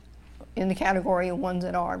be in the category of ones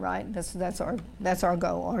that are, right? That's our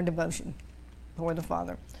goal, our devotion for the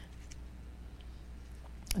Father.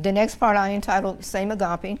 The next part I entitled Same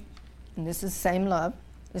Agape, and this is same love.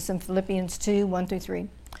 It's in Philippians 2, 1-3.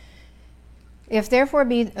 If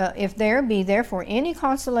there be therefore any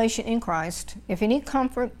consolation in Christ, if any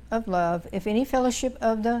comfort of love, if any fellowship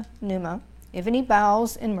of the pneuma, if any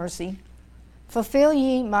bowels in mercy, fulfill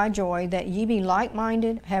ye my joy, that ye be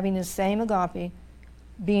like-minded, having the same agape,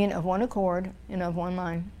 being of one accord and of one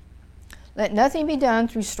mind. Let nothing be done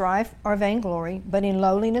through strife or vainglory, but in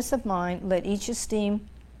lowliness of mind let each esteem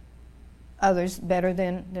others better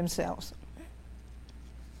than themselves.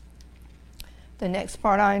 The next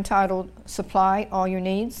part I entitled Supply All Your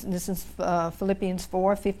Needs. This is Philippians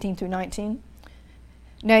 4, 15-19.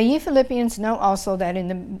 Now ye Philippians know also that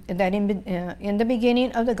in the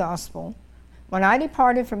beginning of the gospel, when I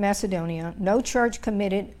departed from Macedonia, no church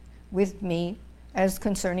committed with me as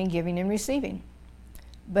concerning giving and receiving,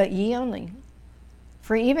 but ye only.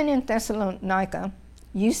 For even in Thessalonica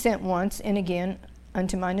you sent once and again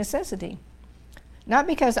unto my necessity, not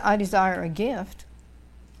because I desire a gift,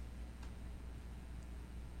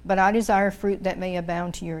 but I desire fruit that may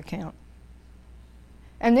abound to your account.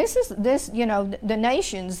 And the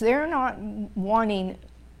nations, they're not wanting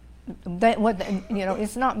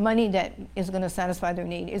it's not money that is going to satisfy their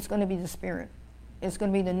need. It's going to be the Spirit. It's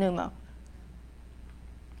going to be the pneuma.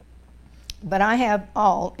 But I have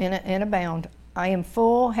all and abound. I am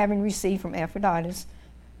full, having received from Epaphroditus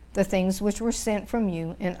the things which were sent from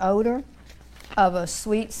you, an odor of a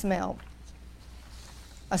sweet smell,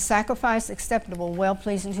 a sacrifice acceptable,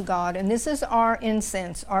 well-pleasing to God. And this is our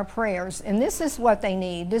incense, our prayers. And this is what they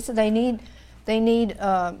need. They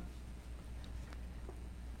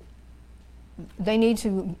need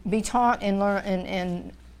to be taught and learn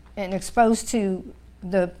and exposed to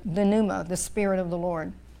the pneuma, the Spirit of the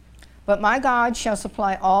Lord. But my God shall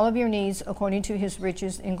supply all of your needs according to his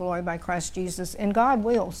riches in glory by Christ Jesus. And God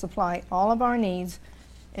will supply all of our needs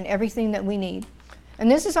and everything that we need. And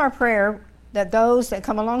this is our prayer, that those that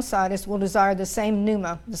come alongside us will desire the same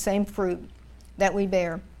pneuma, the same fruit that we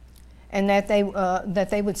bear, and that they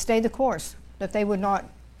would stay the course, that they would not,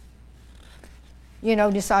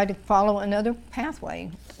 decide to follow another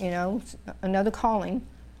pathway, another calling,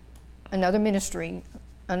 another ministry,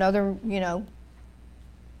 another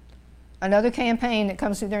campaign that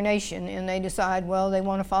comes through their nation, and they decide, well, they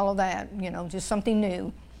want to follow that, just something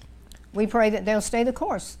new. We pray that they'll stay the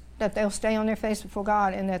course, that they'll stay on their face before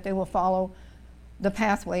God, and that they will follow the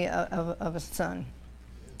pathway of a son.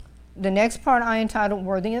 The next part I entitled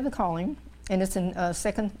Worthy of the Calling, and it's in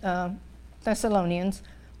 2 Thessalonians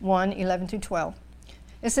 1:11-12.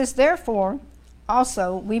 It says, therefore,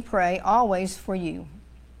 also we pray always for you,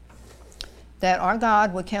 that our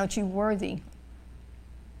God would count you worthy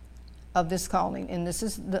of this calling, and this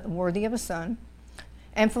is the worthy of a son,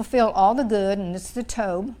 and fulfill all the good, and this is the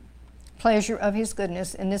tobe, pleasure of his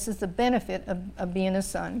goodness, and this is the benefit of being a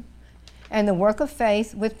son, and the work of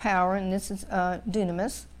faith with power, and this is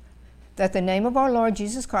dunamis, that the name of our Lord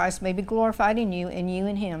Jesus Christ may be glorified in you, and you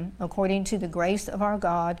in him, according to the grace of our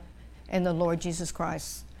God and the Lord Jesus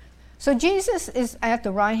Christ. So Jesus is at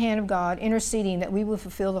the right hand of God, interceding that we will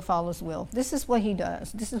fulfill the Father's will. This is what he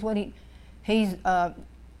does. This is what he's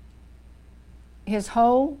his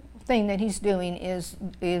whole thing that he's doing is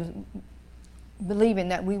believing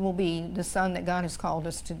that we will be the son that God has called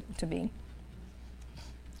us to be.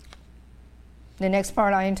 The next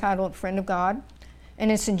part I entitled Friend of God,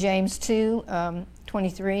 and it's in James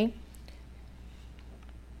 2:23.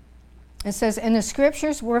 It says, and the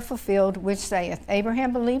scriptures were fulfilled, which saith,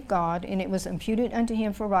 Abraham believed God, and it was imputed unto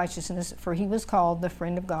him for righteousness, for he was called the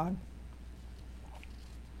friend of God.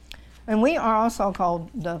 And we are also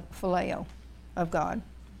called the phileo of God,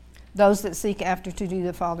 those that seek after to do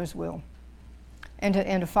the Father's will, and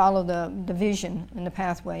to follow the vision and the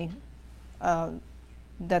pathway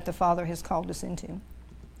that the Father has called us into.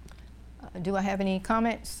 Do I have any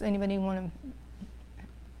comments? Anybody want to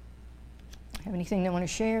have anything they want to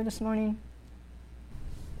share this morning?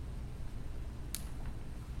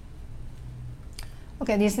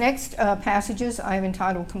 Okay, these next passages I have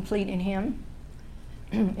entitled Complete in Him.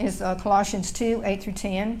 Is Colossians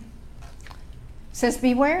 2:8-10. It says,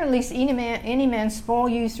 beware lest any man spoil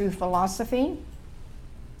you through philosophy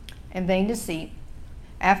and vain deceit,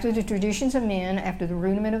 after the traditions of men, after the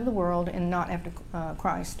rudiment of the world, and not after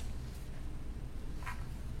Christ.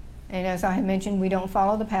 And as I have mentioned, we don't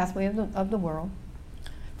follow the pathway of the world.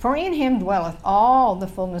 For in him dwelleth all the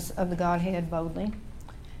fullness of the Godhead bodily,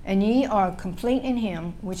 and ye are complete in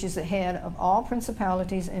him, which is the head of all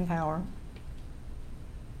principalities and power.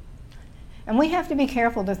 And we have to be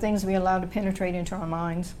careful the things we allow to penetrate into our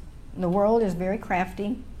minds. The world is very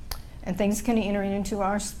crafty, and things can enter into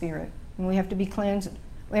our spirit, and we have to be cleansed.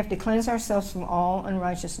 We have to cleanse ourselves from all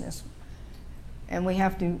unrighteousness, and we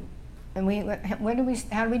have to. And how do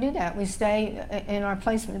we do that? We stay in our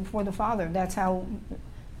placement before the Father. That's how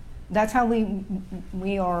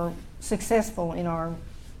we are successful in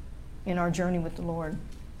our journey with the Lord.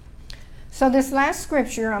 So this last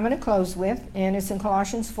scripture I'm going to close with, and it's in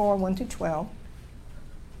Colossians 4:1-12.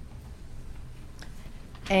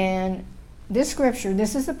 And this scripture,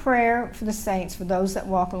 this is a prayer for the saints, for those that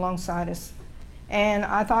walk alongside us. And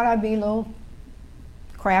I thought I'd be a little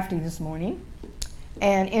crafty this morning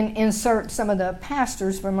and insert some of the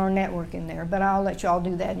pastors from our network in there, but I'll let you all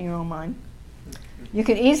do that in your own mind. You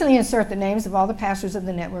could easily insert the names of all the pastors of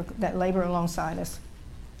the network that labor alongside us.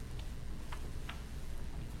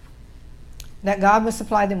 That God will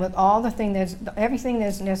supply them with everything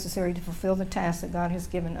that's necessary to fulfill the task that God has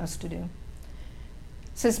given us to do.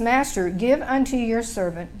 It says, Master, give unto your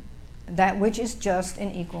servant that which is just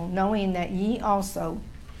and equal, knowing that ye also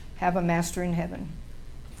have a master in heaven.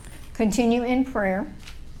 Continue in prayer,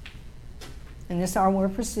 and this is our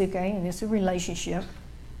word pursuke, and this is a relationship.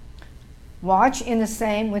 Watch in the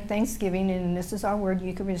same with thanksgiving, and this is our word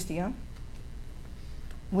Eucharistia,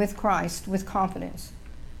 with Christ, with confidence,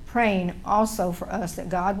 praying also for us that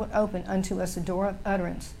God would open unto us a door of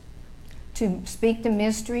utterance, to speak the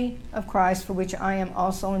mystery of Christ, for which I am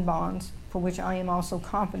also in bonds, for which I am also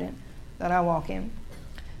confident that I walk in,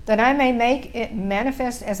 that I may make it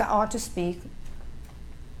manifest as I ought to speak,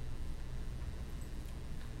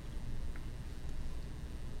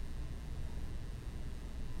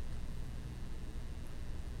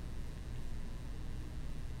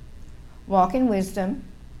 Walk in wisdom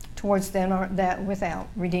towards them that without,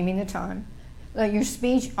 redeeming the time. Let your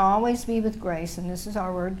speech always be with grace, and this is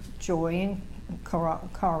our word, joy and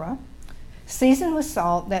kara. Seasoned with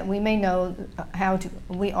salt, that we may know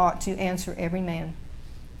we ought to answer every man.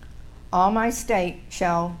 All my state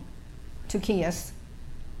shall Tukias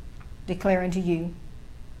declare unto you,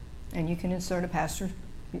 and you can insert a pastor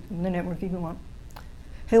in the network if you want,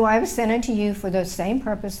 who I have sent unto you for the same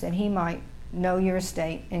purpose, that he might know your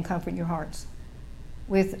estate and comfort your hearts.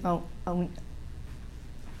 With,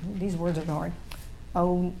 these words are hard,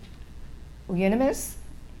 Eunymus,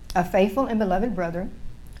 a faithful and beloved brother,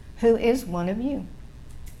 who is one of you.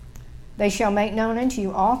 They shall make known unto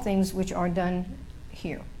you all things which are done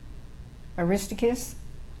here. Aristarchus,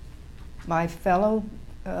 my fellow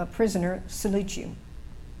prisoner, salute you.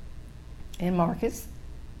 And Marcus,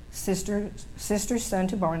 sister's son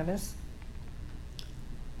to Barnabas.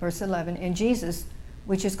 Verse 11, and Jesus,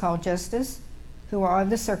 which is called Justus, who are of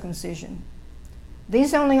the circumcision.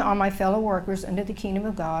 These only are my fellow workers under the kingdom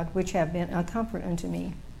of God, which have been a comfort unto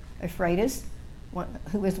me. Ephraitus,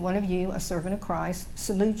 who is one of you, a servant of Christ,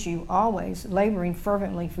 salute you always, laboring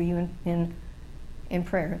fervently for you in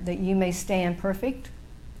prayer, that you may stand perfect.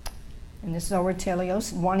 And this is our word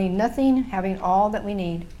teleos, wanting nothing, having all that we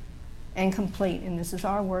need, and complete. And this is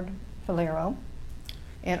our word philero,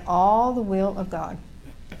 and all the will of God.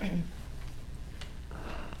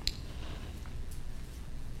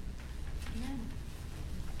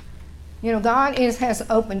 You know, God has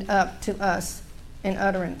opened up to us an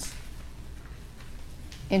utterance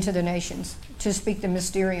into the nations to speak the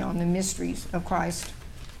mysterion, the mysteries of Christ.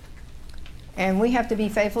 And we have to be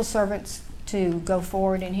faithful servants to go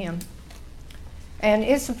forward in Him. And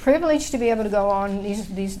it's a privilege to be able to go on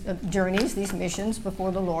these journeys, these missions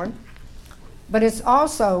before the Lord. But it's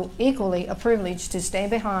also equally a privilege to stay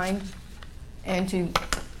behind and to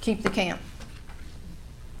keep the camp.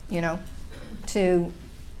 You know, to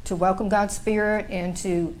welcome God's Spirit and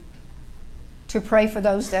to pray for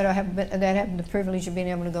those that have the privilege of being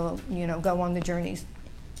able to go on the journeys.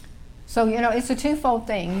 So, it's a twofold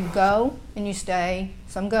thing. You go and you stay.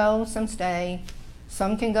 Some go, some stay.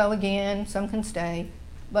 Some can go again, some can stay.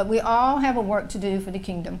 But we all have a work to do for the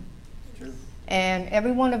kingdom. True. And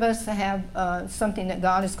every one of us have something that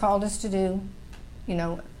God has called us to do,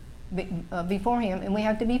 before Him. And we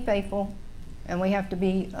have to be faithful, and we have to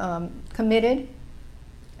be committed,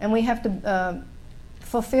 and we have to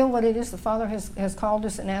fulfill what it is the Father has called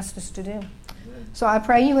us and asked us to do. So I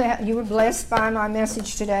pray you were blessed by my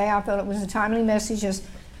message today. I felt it was a timely message, just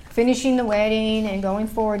finishing the wedding and going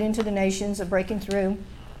forward into the nations, of breaking through.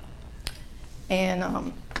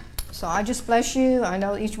 And so I just bless you. I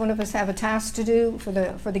know each one of us have a task to do for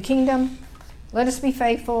the kingdom. Let us be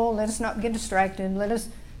faithful. Let us not get distracted. Let us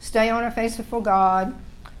stay on our face before God.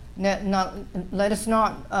 Let us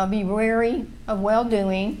not be weary of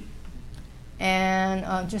well-doing,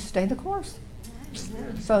 and just stay the course.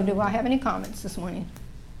 So do I have any comments this morning?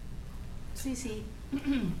 Ceci,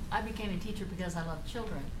 I became a teacher because I love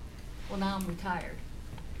children. Well, now I'm retired.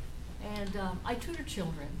 And I tutor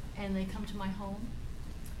children, and they come to my home.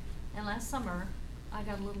 And last summer, I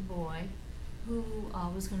got a little boy who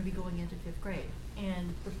was going to be going into 5th grade.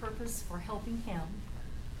 And the purpose for helping him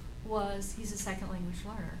was he's a second language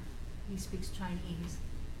learner. He speaks Chinese.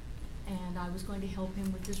 And I was going to help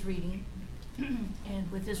him with his reading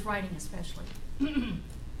and with his writing especially.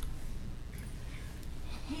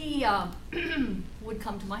 He would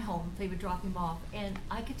come to my home. They would drop him off, and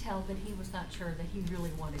I could tell that he was not sure that he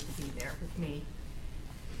really wanted to be there with me.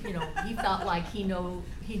 He felt like he knew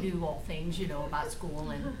all things, about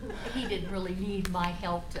school, and he didn't really need my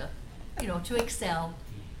help to excel.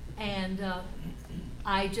 And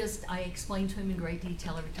I explained to him in great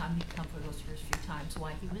detail every time he'd come for those first few times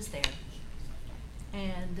why he was there.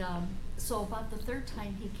 And so about the 3rd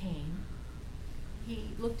time he came,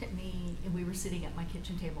 he looked at me, and we were sitting at my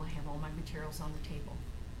kitchen table. I have all my materials on the table.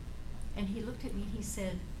 And he looked at me and he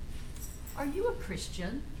said, "Are you a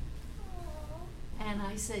Christian?" And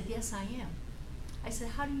I said, "Yes, I am." I said,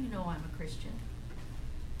 "How do you know I'm a Christian?"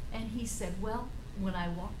 And he said, "Well, when I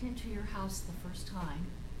walked into your house the first time,"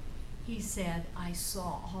 he said, "I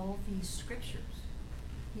saw all these scriptures."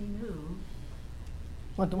 He knew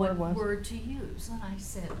what the word was. Word to use. And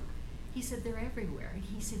he said, "They're everywhere." And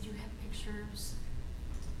he said, "You have pictures,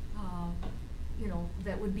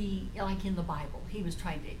 that would be like in the Bible." He was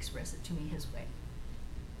trying to express it to me his way.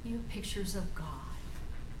 "You have pictures of God."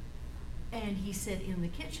 And he said, "In the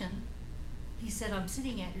kitchen," he said, "I'm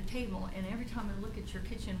sitting at your table, and every time I look at your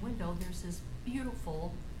kitchen window, there's this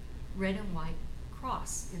beautiful red and white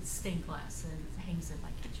cross. It's stained glass, and it hangs in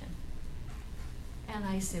my kitchen." And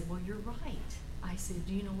I said, well, you're right. I said,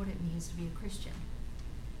 do you know what it means to be a Christian?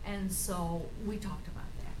 And so we talked about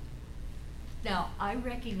that. Now, I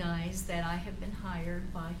recognize that I have been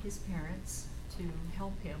hired by his parents to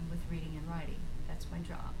help him with reading and writing. That's my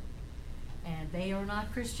job. And they are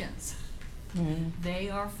not Christians. Mm-hmm. They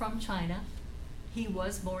are from China. He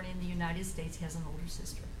was born in the United States. He has an older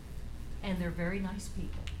sister. And they're very nice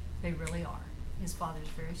people. They really are. His father's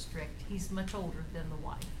very strict. He's much older than the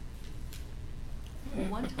wife.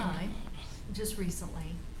 One time, just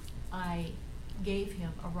recently, I gave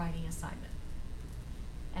him a writing assignment.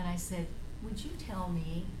 And I said, would you tell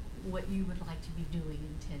me what you would like to be doing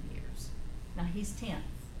in 10 years? Now, he's 10.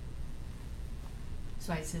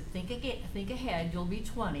 So I said, think ahead, you'll be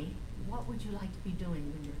 20. What would you like to be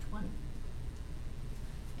doing when you're 20?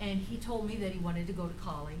 And he told me that he wanted to go to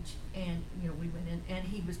college, and we went in, and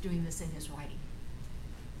he was doing this in his writing.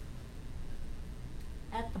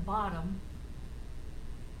 At the bottom,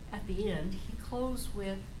 at the end, he closed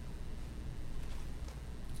with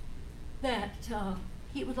that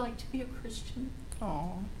he would like to be a Christian.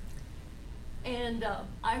 Oh. And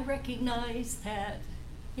I recognize that,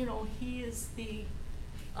 he is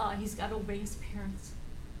he's got to obey his parents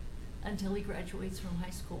until he graduates from high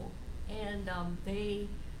school. And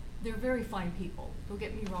they're very fine people, don't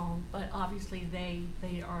get me wrong, but obviously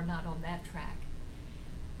they are not on that track.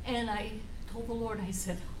 And I told the Lord, I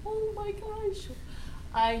said, oh my gosh,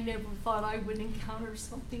 I never thought I would encounter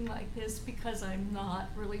something like this, because I'm not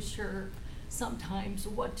really sure sometimes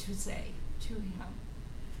what to say to him.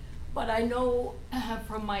 But I know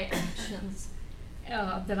from my actions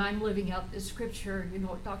that I'm living out this scripture.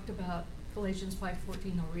 It talked about Galatians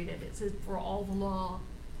 5:14, I'll read it. It says, for all the law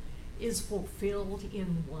is fulfilled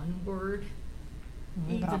in one word,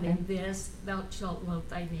 even in this, thou shalt love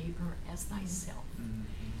thy neighbor as thyself. Mm-hmm.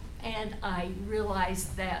 And I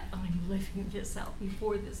realized that I'm living this out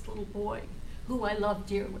before this little boy who I love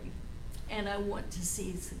dearly and I want to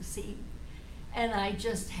see succeed. And I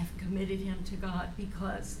just have committed him to God,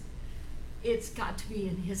 because it's got to be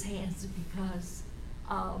in his hands, because,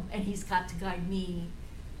 and he's got to guide me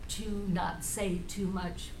to not say too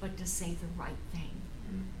much, but to say the right thing,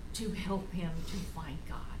 to help him to find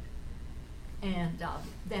God. And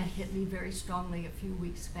that hit me very strongly a few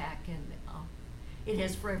weeks back, and it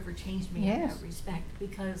has forever changed me in that respect,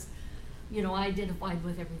 because, I identified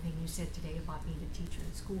with everything you said today about being a teacher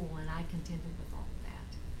in school, and I contended with all of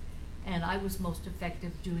that. And I was most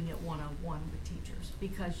effective doing it one-on-one with teachers,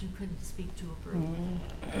 because you couldn't speak to a group.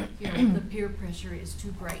 The peer pressure is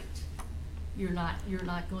too great. You're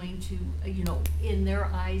not going to, in their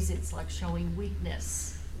eyes, it's like showing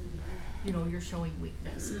weakness. You're showing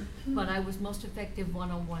weakness. But I was most effective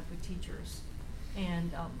one-on-one with teachers.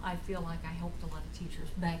 And I feel like I helped a lot of teachers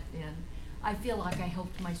back then. I feel like I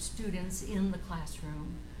helped my students in the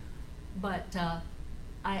classroom. But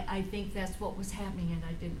I think that's what was happening, and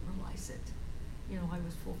I didn't realize it. I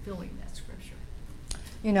was fulfilling that scripture.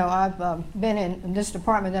 I've been in this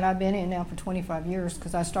department that I've been in now for 25 years,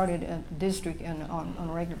 because I started at the district and on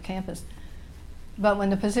a regular campus. But when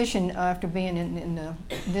the position, after being in the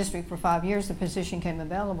district for 5 years, the position came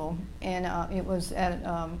available, and it was at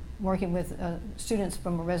working with students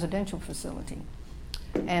from a residential facility.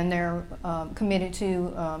 And they're committed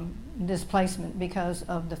to displacement because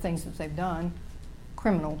of the things that they've done,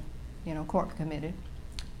 criminal, court committed.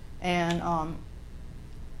 And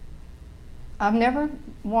I've never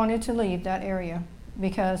wanted to leave that area,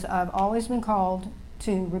 because I've always been called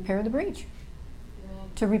to repair the breach,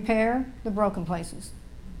 to repair the broken places,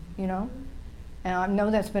 And I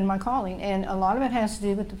know that's been my calling, and a lot of it has to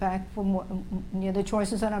do with the fact from the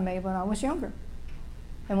choices that I made when I was younger.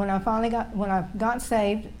 And when I got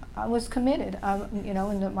saved, I was committed.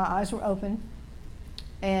 And my eyes were open,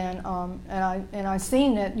 and I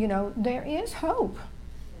seen that there is hope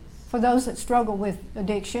for those that struggle with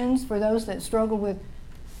addictions, for those that struggle with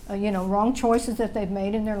wrong choices that they've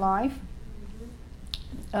made in their life.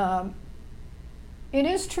 It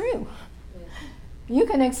is true. You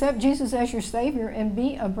can accept Jesus as your Savior and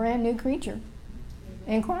be a brand new creature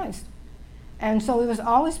in Christ. And so it has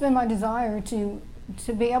always been my desire to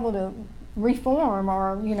be able to reform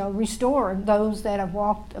or restore those that have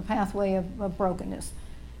walked a pathway of brokenness.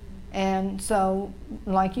 And so,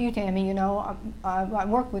 like you, Tammy, I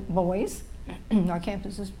work with boys. Our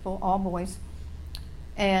campus is all boys.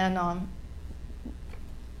 And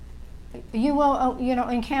you will,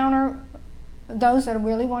 encounter those that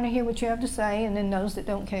really want to hear what you have to say, and then those that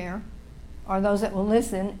don't care, or those that will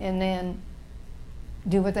listen and then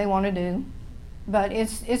do what they want to do. But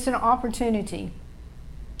it's an opportunity,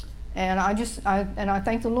 and I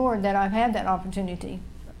thank the Lord that I've had that opportunity.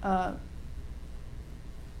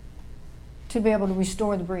 to be able to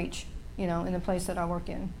restore the breach, you know, in the place that I work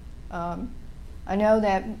in. I know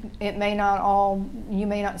that it may not all, you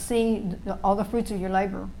may not see all the fruits of your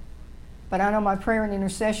labor, but I know my prayer and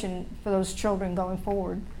intercession for those children going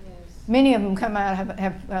forward. Yes. Many of them come out,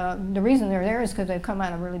 the reason they're there is because they've come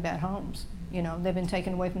out of really bad homes. You know, they've been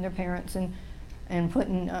taken away from their parents and put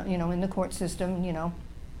in, you know, in the court system, you know,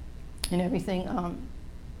 and everything.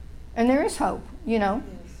 And there is hope, you know.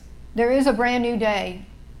 Yes. There is a brand new day.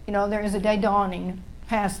 You know, there is a day dawning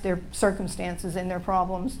past their circumstances and their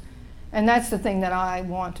problems. And that's the thing that I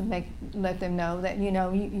want to let them know, that, you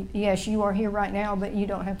know, yes, you are here right now, but you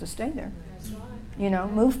don't have to stay there. That's right. You know,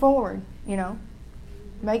 move forward, you know,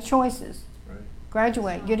 make choices, Right.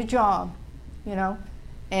 graduate, get a job, you know.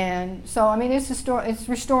 And so, I mean, it's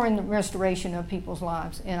restoring the restoration of people's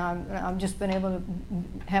lives. And I've just been able to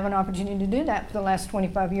have an opportunity to do that for the last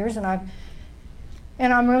 25 years, and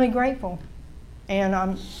I'm really grateful. And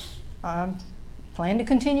I'm plan to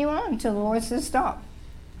continue on until the Lord says stop.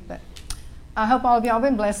 But I hope all of y'all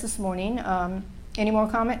been blessed this morning. Any more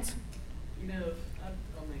comments? You know,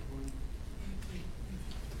 I'll make one. You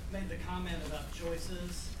made the comment about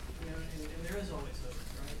choices, you know, and there is always hope,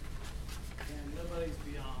 right? And nobody's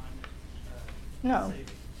beyond No. saving.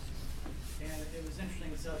 And it was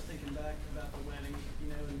interesting, so I was thinking back about the wedding, you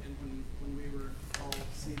know, and when we were all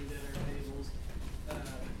seated at our tables,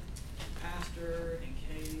 Pastor and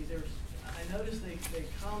Katie, I noticed they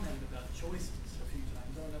commented about choices a few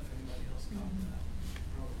times. I don't know if anybody else commented on that,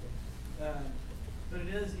 probably. But it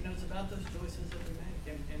is, you know, it's about those choices that we make,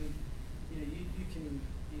 and you know, you can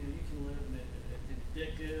live an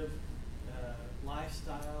addictive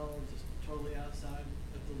lifestyle, just totally outside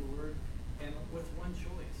of the Lord, and with one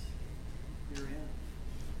choice, you're in.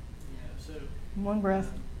 You know, so One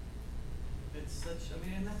breath. it's such. I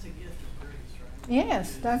mean, and that's a gift of grace, right? Yes,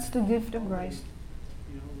 Because that's the gift of only- grace.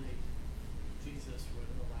 You know, only Jesus would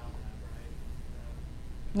allow that, right?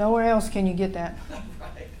 Nowhere else can you get that.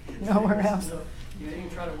 Right. Nowhere else. So, you know, you can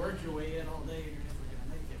try to work your way in all day, and you're never going to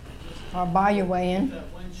make it. But just Or buy your way in.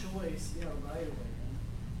 That one choice, you know, buy your way in.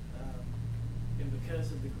 And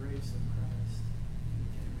because of the grace of Christ,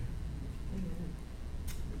 you can.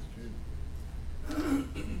 That's true.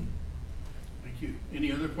 Thank you.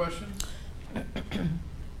 Any other questions?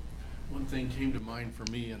 One thing came to mind for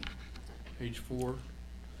me on page 4,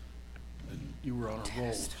 and you were on a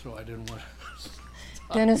roll, so I didn't want to.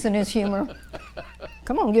 Dennis and his humor.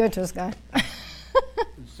 Come on, give it to us, guy. In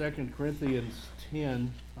 2 Corinthians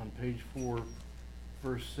 10, on page 4,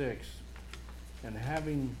 verse 6, and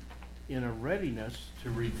having in a readiness to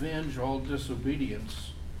revenge all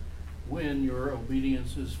disobedience when your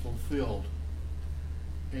obedience is fulfilled.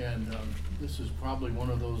 And this is probably one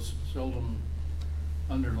of those seldom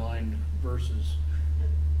underlined verses.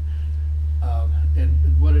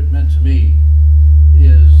 And what it meant to me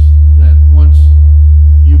is that once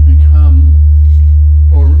you become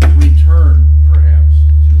or return perhaps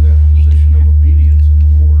to that position of obedience in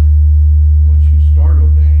the Lord, once you start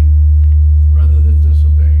obeying rather than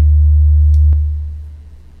disobeying,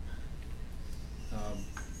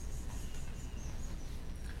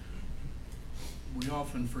 we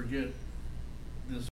often forget